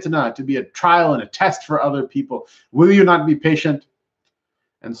be a fitna, to be a trial and a test for other people. Will you not be patient?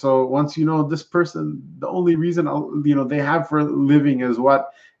 And so once you know this person, the only reason, you know, they have for living is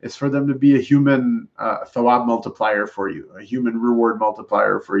what? Is for them to be a human thawab multiplier for you, a human reward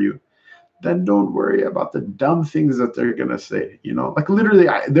multiplier for you. Then don't worry about the dumb things that they're going to say. You know, like literally,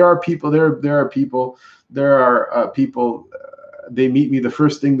 there are people, they meet me, the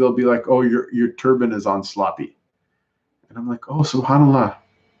first thing they'll be like, oh, your turban is on sloppy. And I'm like, oh, subhanAllah,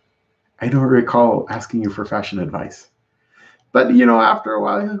 I don't recall asking you for fashion advice. But, you know, after a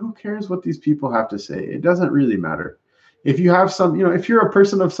while, who cares what these people have to say? It doesn't really matter. If you have some, you know, if you're a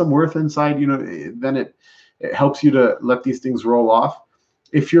person of some worth inside, you know, then it helps you to let these things roll off.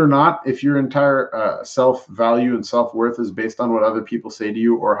 If you're not, if your entire self-value and self-worth is based on what other people say to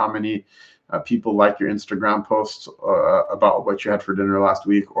you, or how many people like your Instagram posts about what you had for dinner last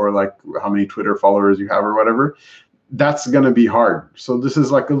week, or like how many Twitter followers you have or whatever, that's going to be hard. So this is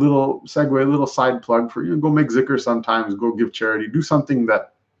like a little segue, a little side plug for you. Go make zikr sometimes, go give charity, do something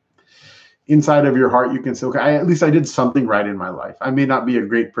that inside of your heart you can say, okay, at least I did something right in my life. I may not be a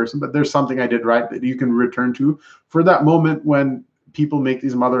great person, but there's something I did right that you can return to for that moment when people make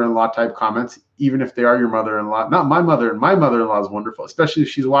these mother-in-law type comments, even if they are your mother-in-law. Not my mother. My mother-in-law is wonderful, especially if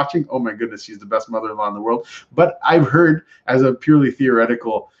she's watching. Oh my goodness, she's the best mother-in-law in the world. But I've heard, as a purely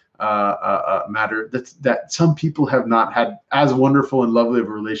theoretical matter, that some people have not had as wonderful and lovely of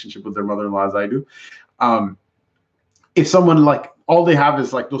a relationship with their mother-in-law as I do. If someone like all they have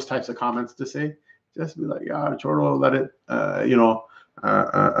is like those types of comments to say, just be like, yeah, chorro, let it, you know,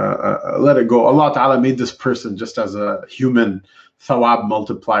 let it go. Allah Ta'ala made this person just as a human thawab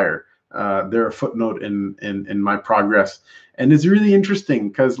multiplier. They're a footnote in my progress, and it's really interesting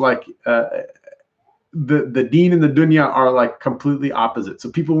because like the deen and the dunya are like completely opposite. So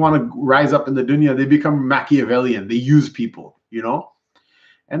people want to rise up in the dunya, they become Machiavellian, they use people, you know,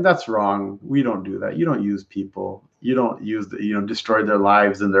 and that's wrong. We don't do that. You don't use people. You don't use destroy their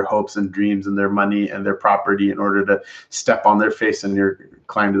lives and their hopes and dreams and their money and their property in order to step on their face and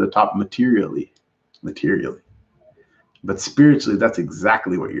climb to the top materially. But spiritually, that's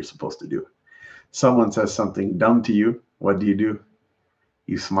exactly what you're supposed to do. Someone says something dumb to you, what do?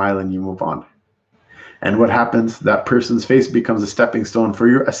 You smile and you move on. And what happens? That person's face becomes a stepping stone for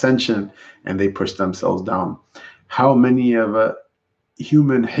your ascension, and they push themselves down. How many of a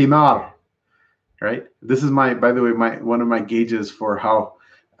human himar, right? This is by the way, one of my gauges for how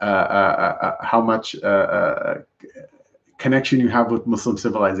much connection you have with Muslim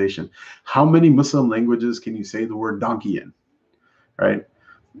civilization. How many Muslim languages can you say the word donkey in, right?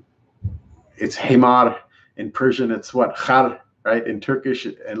 It's himar. In Persian, it's what? Khar, right? In Turkish,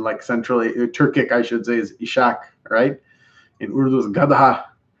 and like Turkic, I should say, is ishak, right? In Urdu, it's gadha.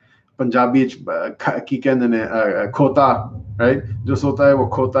 Punjabi, kota, right? Just hota hai, wo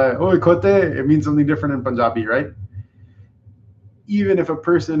kota hai. Oh, kote, it means something different in Punjabi, right? Even if a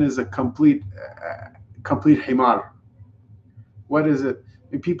person is a complete complete himar. What is it?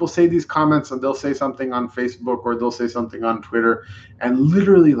 And people say these comments and they'll say something on Facebook or they'll say something on Twitter, and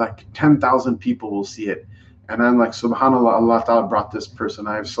literally like 10,000 people will see it. And I'm like, subhanAllah, Allah Ta'ala brought this person.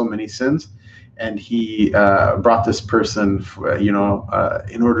 I have so many sins. And he brought this person, in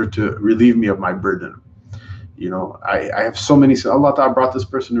order to relieve me of my burden. I have so many. Allah Ta'ala brought this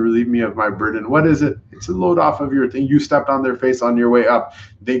person to relieve me of my burden. What is it? It's a load off of your thing. You stepped on their face on your way up.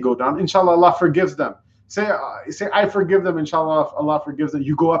 They go down. Inshallah, Allah forgives them. Say, I forgive them. Inshallah, Allah forgives them.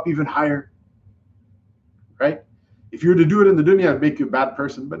 You go up even higher, right? If you were to do it in the dunya, it'd make you a bad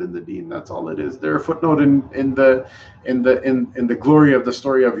person. But in the deen, that's all it is. They're a footnote in the glory of the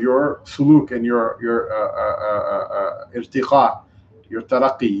story of your suluk and your irtiqa, your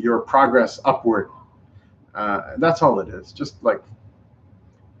taraqi, your progress upward. That's all it is. Just like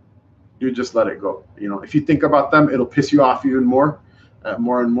you just let it go. If you think about them, it'll piss you off even more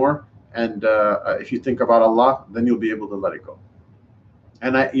and more. And if you think about Allah, then you'll be able to let it go.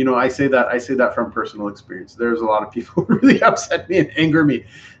 And I say that from personal experience. There's a lot of people who really upset me and anger me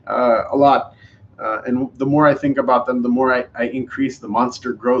a lot. And the more I think about them, the more I increase, the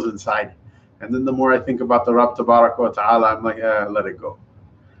monster grows inside. And then the more I think about the Rabb Tabaraka wa Ta'ala, I'm like, let it go.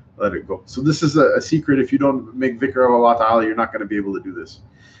 Let it go. So this is a secret. If you don't make dhikr of Allah Ta'ala, you're not going to be able to do this.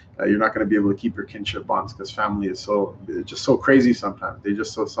 You're not going to be able to keep your kinship bonds, because family is just so crazy sometimes.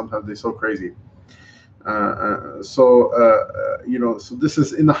 Sometimes they're so crazy. So this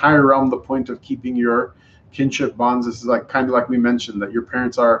is in the higher realm, the point of keeping your kinship bonds. This is kind of like we mentioned, that your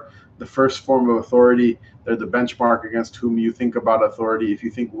parents are the first form of authority. They're the benchmark against whom you think about authority. If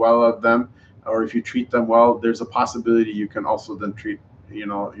you think well of them, or if you treat them well, there's a possibility you can also then treat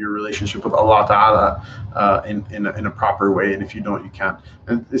your relationship with Allah Ta'ala in a proper way. And if you don't, you can't.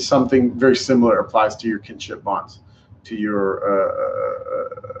 And it's something very similar applies to your kinship bonds, to your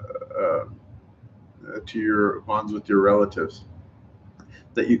bonds with your relatives,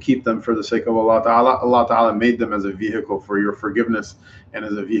 that you keep them for the sake of Allah Ta'ala. Allah Ta'ala made them as a vehicle for your forgiveness and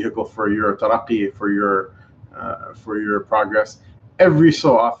as a vehicle for your taraqi, for your progress. Every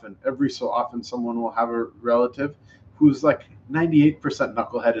so often someone will have a relative who's like 98%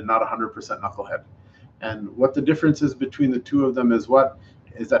 knucklehead and not 100% knucklehead. And what the difference is between the two of them is that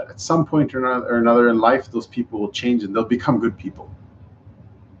at some point or another in life, those people will change and they'll become good people.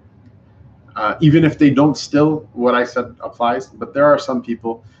 Even if they don't, still what I said applies. But there are some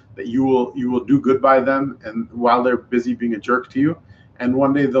people that you will do good by them, and while they're busy being a jerk to you, and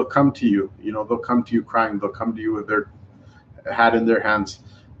one day they'll come to you. They'll come to you crying. They'll come to you with their hat in their hands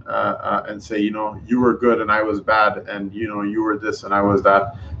and say, you were good and I was bad, and you were this and I was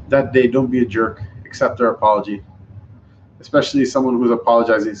that. That day, don't be a jerk. Accept their apology, especially someone who's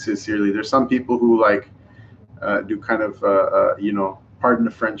apologizing sincerely. There's some people who do kind of pardon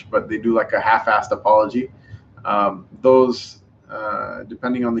the French, but they do like a half-assed apology. Those,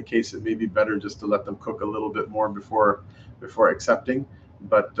 depending on the case, it may be better just to let them cook a little bit more before accepting.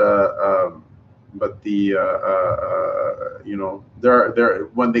 But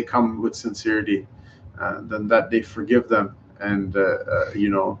when they come with sincerity, then that they forgive them, and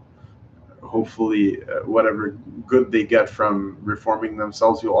hopefully whatever good they get from reforming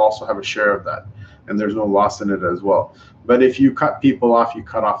themselves, you'll also have a share of that, and there's no loss in it as well. But if you cut people off, you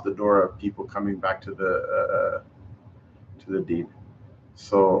cut off the door of people coming back to the deen.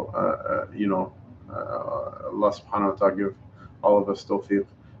 So Allah subhanahu wa ta'ala give all of us tawfiq.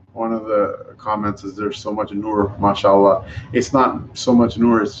 One of the comments is there's so much nur, mashallah. It's not so much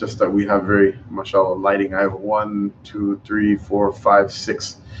nur, it's just that we have very, mashallah, lighting. I have 1, 2, 3, 4, 5,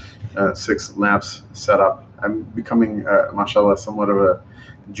 6 lamps set up. I'm becoming, mashallah, somewhat of a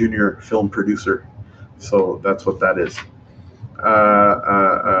junior film producer. So that's what that is.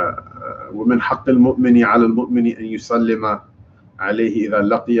 ومن حق المؤمن على المؤمن أن يسلم عليه إذا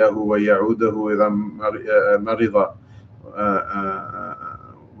لقيه ويعوده إذا مرض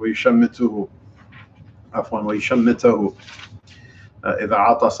ويشمته إذا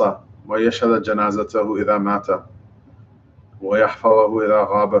عطس ويشهد جنازته إذا مات ويحفظه إذا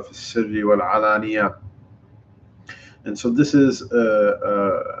غاب في السر والعلانية. And so this is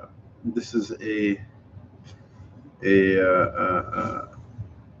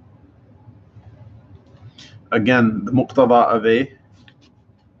again the muqtada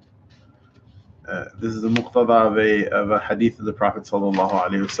of a hadith of the Prophet sallallahu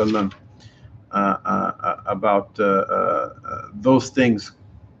alaihi wasallam about those things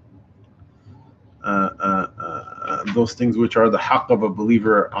which are the haqq of a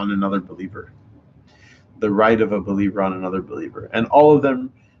believer on another believer, the right of a believer on another believer, and all of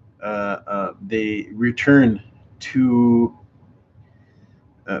them they return to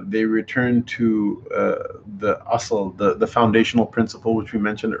they return to the asl, the foundational principle, which we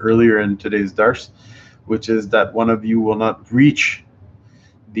mentioned earlier in today's dars, which is that one of you will not reach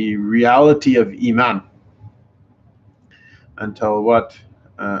the reality of Iman until what?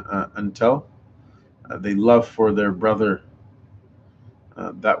 Until they love for their brother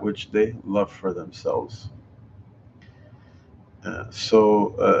that which they love for themselves.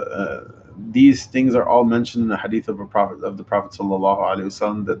 These things are all mentioned in the hadith of the Prophet sallallahu alaihi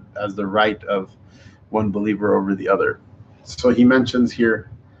wasallam, that as the right of one believer over the other. So he mentions here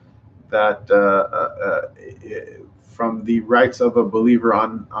that from the rights of a believer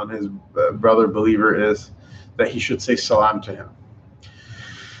on his brother believer is that he should say salam to him.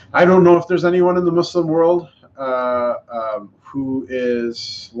 I don't know if there's anyone in the Muslim world who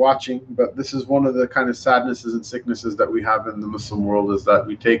is watching, but this is one of the kind of sadnesses and sicknesses that we have in the Muslim world, is that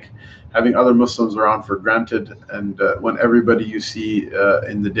we take having other Muslims around for granted, and when everybody you see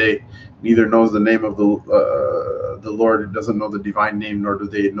in the day neither knows the name of the Lord, doesn't know the divine name, nor do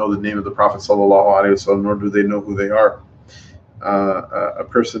they know the name of the Prophet sallallahu alaihi wasallam, nor do they know who they are. A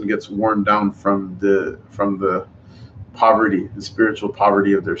person gets worn down from the poverty, the spiritual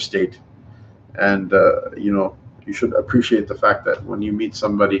poverty of their state, and you should appreciate the fact that when you meet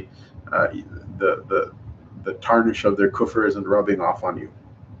somebody, the tarnish of their kufr isn't rubbing off on you.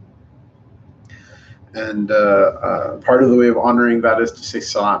 And part of the way of honoring that is to say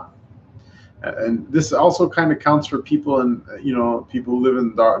salam. And this also kind of counts for people, and people who live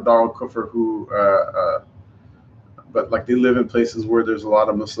in Dar al-Kufr who, but like they live in places where there's a lot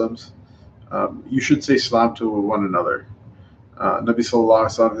of Muslims. You should say salam to one another. Nabi sallallahu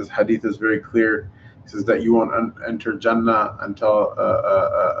alaihi wasallam, his hadith is very clear. He says that you won't enter Jannah until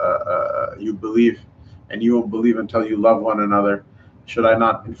you believe, and you won't believe until you love one another. Should I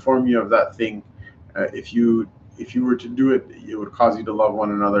not inform you of that thing? If you were to do it, it would cause you to love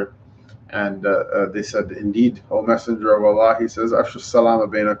one another. And they said, indeed, O Messenger of Allah, he says, Afshu salama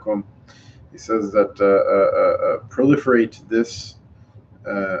bainakum. He says that proliferate this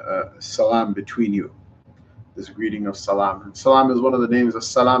salam between you, this greeting of salam. And salam is one of the names.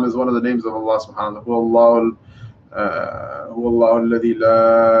 Salam is one of the names of Allah subhanahu wa ta'ala. Huwa alladhi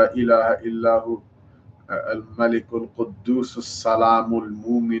la ilaha illahu الملك القدوس السلام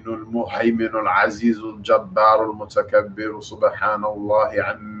المؤمن المهيمن العزيز الجبار المتكبر سبحان الله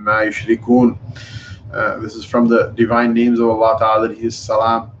عما يشركون. This is from the divine names of Allah Ta'ala, that He is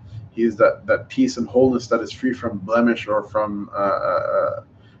Salam. He is that peace and wholeness that is free from blemish or from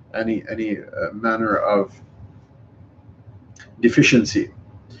any manner of deficiency.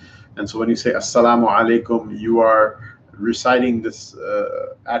 And so when you say Assalamu alaikum, you are reciting this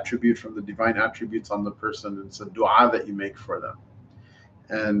attribute from the divine attributes on the person. It's a dua that you make for them.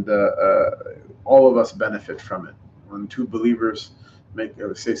 And all of us benefit from it. When two believers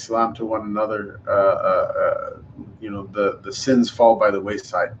say salam to one another, the sins fall by the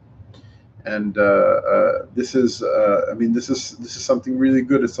wayside. And this is something really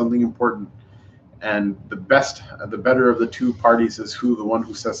good. It's something important. And the better of the two parties is the one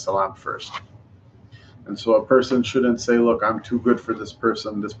who says salam first. And so a person shouldn't say, look, I'm too good for this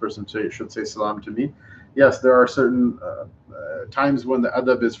person. This person should say salam to me. Yes, there are certain times when the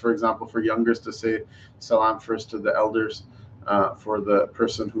adab is, for example, for youngers to say salam first to the elders, for the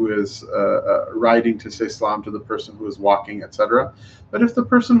person who is riding to say salam to the person who is walking, etc. But if the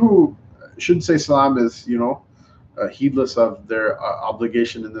person who should say salam is, heedless of their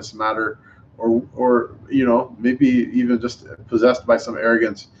obligation in this matter, or maybe even just possessed by some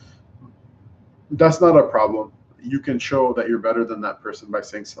arrogance, that's not a problem. You can show that you're better than that person by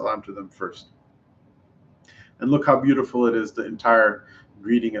saying salam to them first. And look how beautiful it is, the entire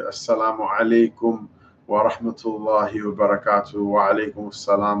greeting, Assalamu alaikum wa rahmatullahi wa barakatuh, wa alaikum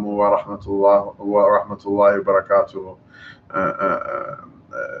assalamu wa rahmatullahi wa barakatuh.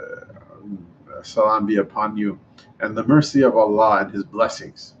 Salam be upon you, and the mercy of Allah and His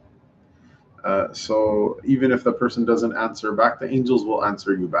blessings. So even if the person doesn't answer back, the angels will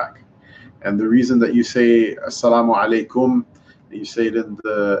answer you back. And the reason that you say Assalamu alaikum, you say it in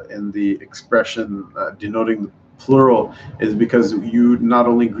the expression denoting the plural, is because you not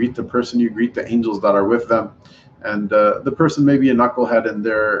only greet the person, you greet the angels that are with them. And the person may be a knucklehead, and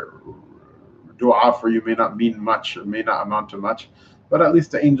their dua for you may not mean much, it may not amount to much, but at least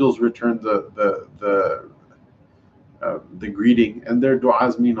the angels return the greeting, and their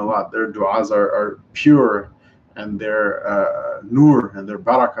duas mean a lot. Their duas are pure, and their nur and their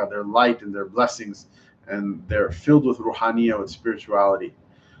barakah, their light and their blessings, and they're filled with ruhaniya, with spirituality.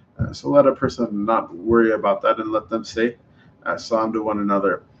 So let a person not worry about that, and let them say salam to one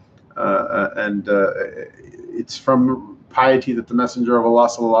another. And it's from piety that the Messenger of Allah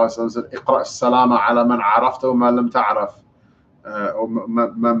sallallahu alaihi wasallam said, "Iqra as-salama ala man arafta wa ma lam ta'raf." Or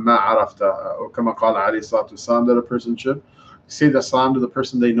ma arafta, or kama qala alayhi salatu wasalam, that a person should say the salam to the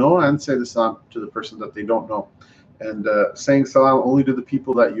person they know and say the salam to the person that they don't know. And saying salam only to the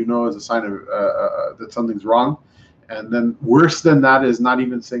people that you know is a sign of that something's wrong. And then worse than that is not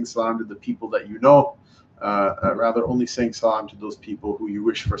even saying salam to the people that you know, rather only saying salam to those people who you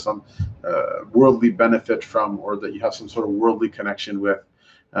wish for some worldly benefit from, or that you have some sort of worldly connection with,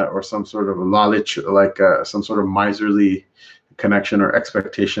 or some sort of lalich, like some sort of miserly connection or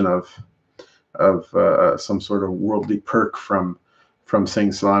expectation of some sort of worldly perk from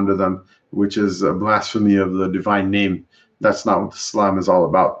saying salam to them, which is a blasphemy of the divine name. That's not what Islam is all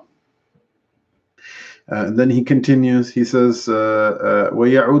about. And then he continues, he says, وَيَعُودَهُ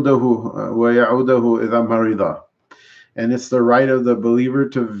إِذَا مَرِضَ. And it's the right of the believer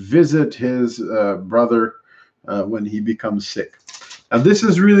to visit his brother when he becomes sick. Now this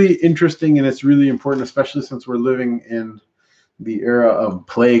is really interesting, and it's really important, especially since we're living in the era of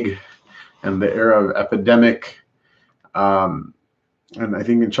plague and the era of epidemic. And I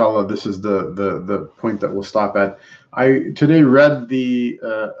think, inshallah, this is the point that we'll stop at. I today read the,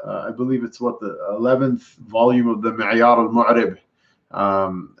 I believe it's what, the 11th volume of the Ma'yar al-Mu'rib,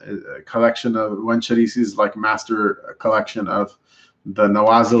 a collection of Wan Sharisi's like master collection of the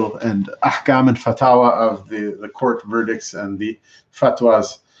nawazil and ahkam and fatawa of the court verdicts and the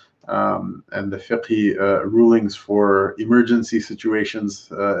fatwas, and the fiqhi rulings for emergency situations,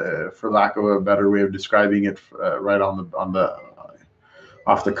 for lack of a better way of describing it, right on the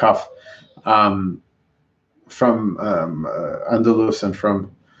off the cuff, from Andalus and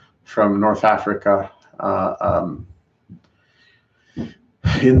from North Africa.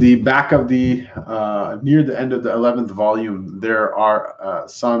 In the back of the near the end of the 11th volume, there are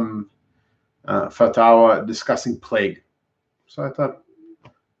some fatawa discussing plague. So I thought,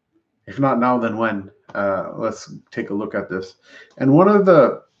 if not now, then when? Let's take a look at this. And one of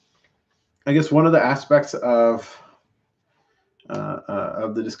the aspects of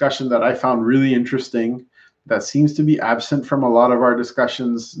the discussion that I found really interesting, that seems to be absent from a lot of our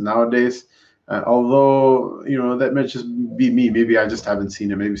discussions nowadays, although, you know, that might just be me. Maybe I just haven't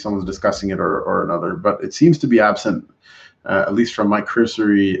seen it. Maybe someone's discussing it or another, but it seems to be absent, at least from my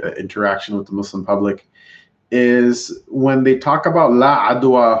cursory interaction with the Muslim public, is when they talk about la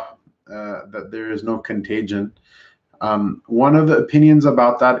adwa, that there is no contagion. One of the opinions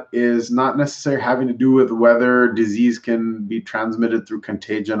about that is not necessarily having to do with whether disease can be transmitted through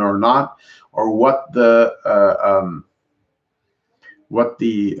contagion or not, or what the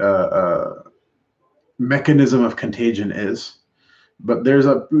mechanism of contagion is. But there's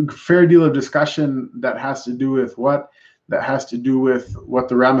a fair deal of discussion that has to do with what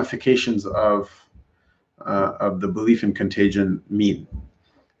the ramifications of the belief in contagion mean.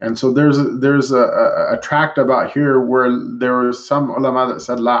 And so there's a tract about here where there were some ulama that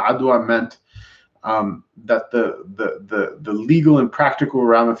said la adwa meant that the legal and practical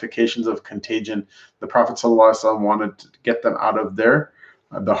ramifications of contagion, the Prophet ﷺ wanted to get them out of the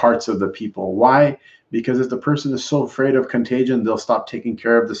hearts of the people. Why? Because if the person is so afraid of contagion, they'll stop taking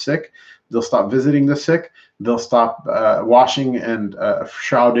care of the sick, they'll stop visiting the sick, they'll stop washing and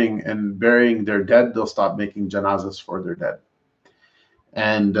shrouding and burying their dead, they'll stop making janazas for their dead.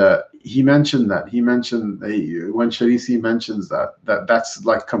 And he mentioned that. He mentioned, when Sharisi mentions that's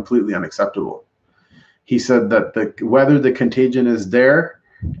like completely unacceptable. He said that whether the contagion is there,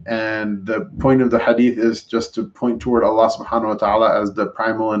 and the point of the hadith is just to point toward Allah subhanahu wa ta'ala as the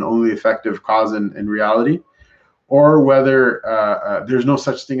primal and only effective cause in reality, or whether there's no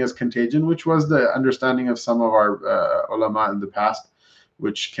such thing as contagion, which was the understanding of some of our ulama in the past,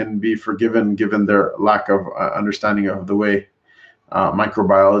 which can be forgiven given their lack of understanding of the way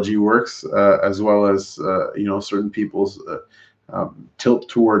microbiology works, as well as certain people's tilt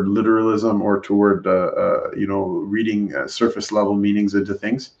toward literalism or toward reading surface level meanings into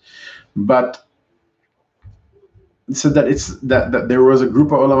things. But said that there was a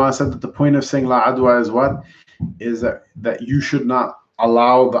group of ulama said that the point of saying la adwa is what is that you should not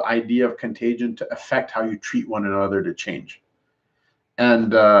allow the idea of contagion to affect how you treat one another to change.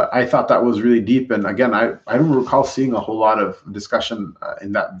 And I thought that was really deep. And again, I don't recall seeing a whole lot of discussion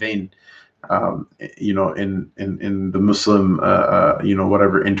in that vein, in the Muslim,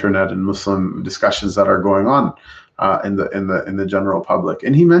 whatever internet and Muslim discussions that are going on in the general public.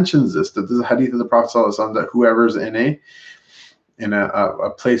 And he mentions that there's a hadith of the Prophet ﷺ that whoever's in a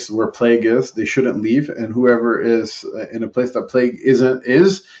place where plague is, they shouldn't leave, and whoever is in a place that plague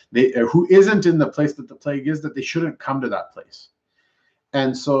who isn't in the place that the plague is, that they shouldn't come to that place.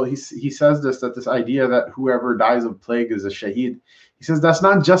 And so he says that this idea that whoever dies of plague is a shaheed. He says that's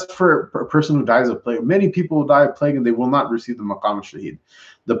not just for a person who dies of plague. Many people will die of plague and they will not receive the maqam al-shaheed.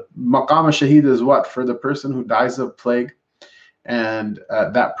 The maqam al-shaheed is what? For the person who dies of plague and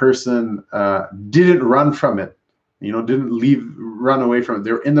that person didn't run from it, didn't run away from it.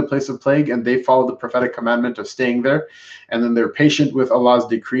 They're in the place of plague and they follow the prophetic commandment of staying there. And then they're patient with Allah's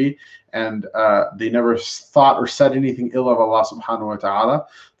decree and they never thought or said anything ill of Allah subhanahu wa ta'ala.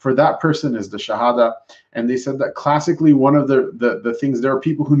 For that person is the shahada. And they said that classically one of the things, there are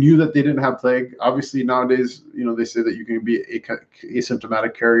people who knew that they didn't have plague. Obviously nowadays, they say that you can be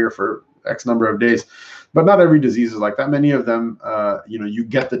asymptomatic carrier for X number of days. But not every disease is like that. Many of them, you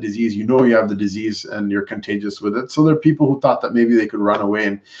get the disease, you have the disease and you're contagious with it. So there are people who thought that maybe they could run away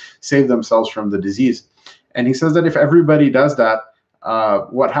and save themselves from the disease. And he says that if everybody does that,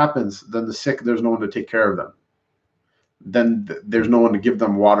 what happens? Then the sick, there's no one to take care of them. Then there's no one to give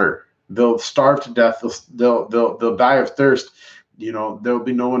them water. They'll starve to death. They'll die of thirst. There'll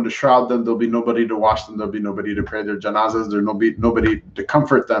be no one to shroud them. There'll be nobody to wash them. There'll be nobody to pray their janazas. There'll be nobody to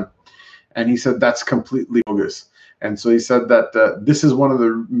comfort them. And he said that's completely bogus. And so he said that this is one of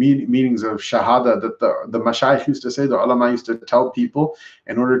the meanings of shahada, that the mashayikh used to say, the ulama used to tell people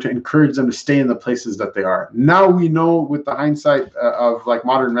in order to encourage them to stay in the places that they are. Now we know with the hindsight of like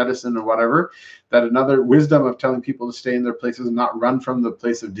modern medicine or whatever, that another wisdom of telling people to stay in their places and not run from the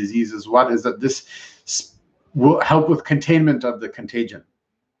place of disease is what? Is that this will help with containment of the contagion.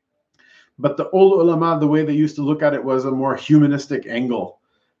 But the old ulama, the way they used to look at it was a more humanistic angle.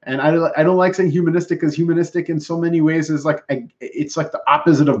 And I don't like saying humanistic, because humanistic in so many ways is it's like the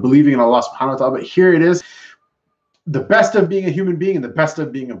opposite of believing in Allah subhanahu wa ta'ala. But here it is, the best of being a human being and the best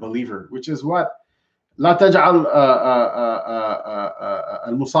of being a believer, which is what? لا تجعل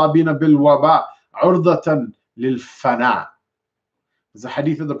المصابين بالوباء عرضة للفناء. There's a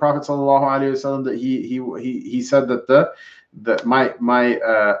hadith of the Prophet sallallahu alaihi wasallam that he said that my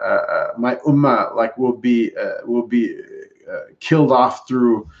ummah will be killed off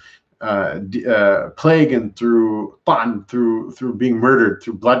through plague and through ta'an, through being murdered,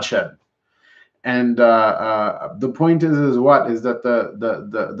 through bloodshed. And the point is what? Is that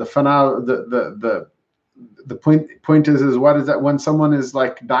the fana, the point is what? Is that when someone is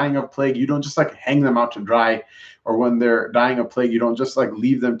like dying of plague, you don't just like hang them out to dry, or when they're dying of plague, you don't just like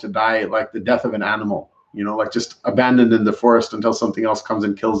leave them to die like the death of an animal. Like just abandoned in the forest until something else comes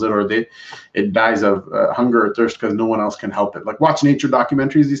and kills it, or it dies of hunger or thirst because no one else can help it. Like watch nature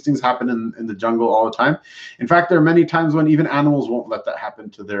documentaries, these things happen in the jungle all the time. In fact, there are many times when even animals won't let that happen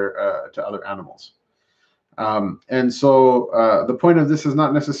to to other animals. And so the point of this is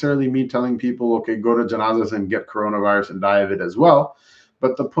not necessarily me telling people, okay, go to janazas and get coronavirus and die of it as well.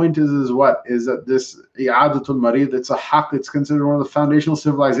 But the point is what? Is that this i'adatul marid, it's a haqq, it's considered one of the foundational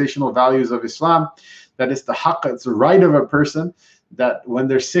civilizational values of Islam. That is the haqq, it's the right of a person that when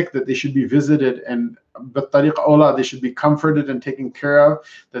they're sick, that they should be visited, and bit-tariq awla, they should be comforted and taken care of,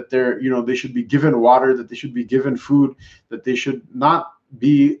 that they should be given water, that they should be given food, that they should not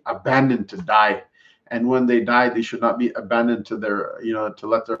be abandoned to die. And when they die, they should not be abandoned to to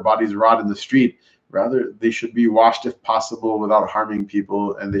let their bodies rot in the street. Rather, they should be washed if possible without harming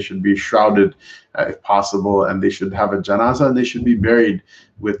people, and they should be shrouded if possible, and they should have a janazah, and they should be buried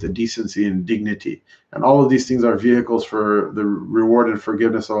with the decency and dignity. And all of these things are vehicles for the reward and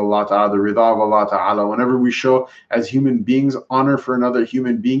forgiveness of Allah Ta'ala, the rida of Allah Ta'ala. Whenever we show as human beings honor for another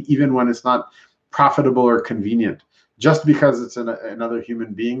human being, even when it's not profitable or convenient, just because it's another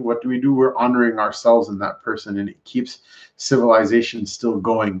human being, what do? We're honoring ourselves in that person, and it keeps civilization still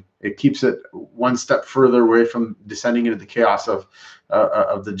going. It keeps it one step further away from descending into the chaos of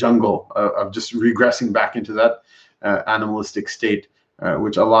the jungle, of just regressing back into that animalistic state,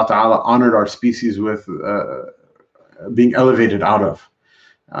 which Allah Ta'ala honored our species with being elevated out of.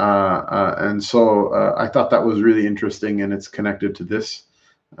 And so I thought that was really interesting, and it's connected to this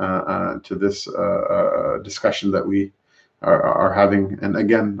discussion that we are having. And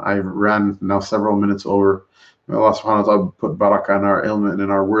again, I ran now several minutes over. May Allah subhanahu wa ta'ala put barakah in our ailment and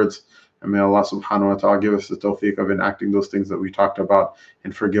in our words, and may Allah subhanahu wa ta'ala give us the tawfiq of enacting those things that we talked about,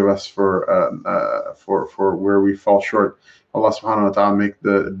 and forgive us for where we fall short. Allah subhanahu wa ta'ala make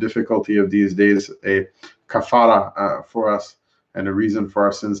the difficulty of these days a kafara for us, and a reason for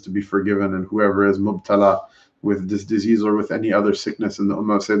our sins to be forgiven. And whoever is mubtala with this disease or with any other sickness in the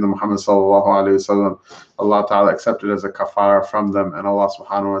Ummah of Sayyidina Muhammad sallallahu alayhi wasallam, Allah Ta'ala accept it as a kafara from them, and Allah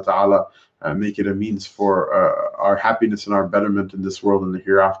subhanahu wa ta'ala make it a means for our happiness and our betterment in this world and the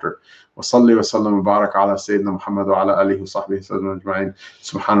hereafter. وصلي وسلم وبارك على سيدنا محمد وعلى آله وصحبه وسلم أجمعين.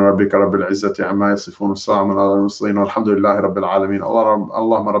 سبحان ربك رب العزة عما يصفون والسلام على المرسلين والحمد لله رب العالمين.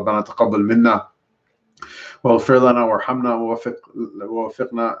 اللهم ربنا تقبل منا واغفر لنا وارحمنا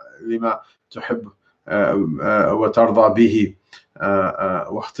ووفقنا لما تحب وترضى به،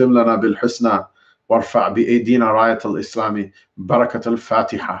 واختم لنا بالحسنى وارفع بأيدينا راية الإسلام. بركة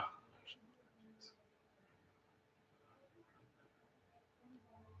الفاتحة.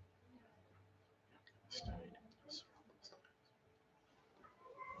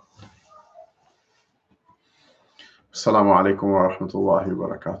 السلام عليكم ورحمة الله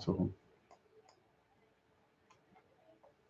وبركاته.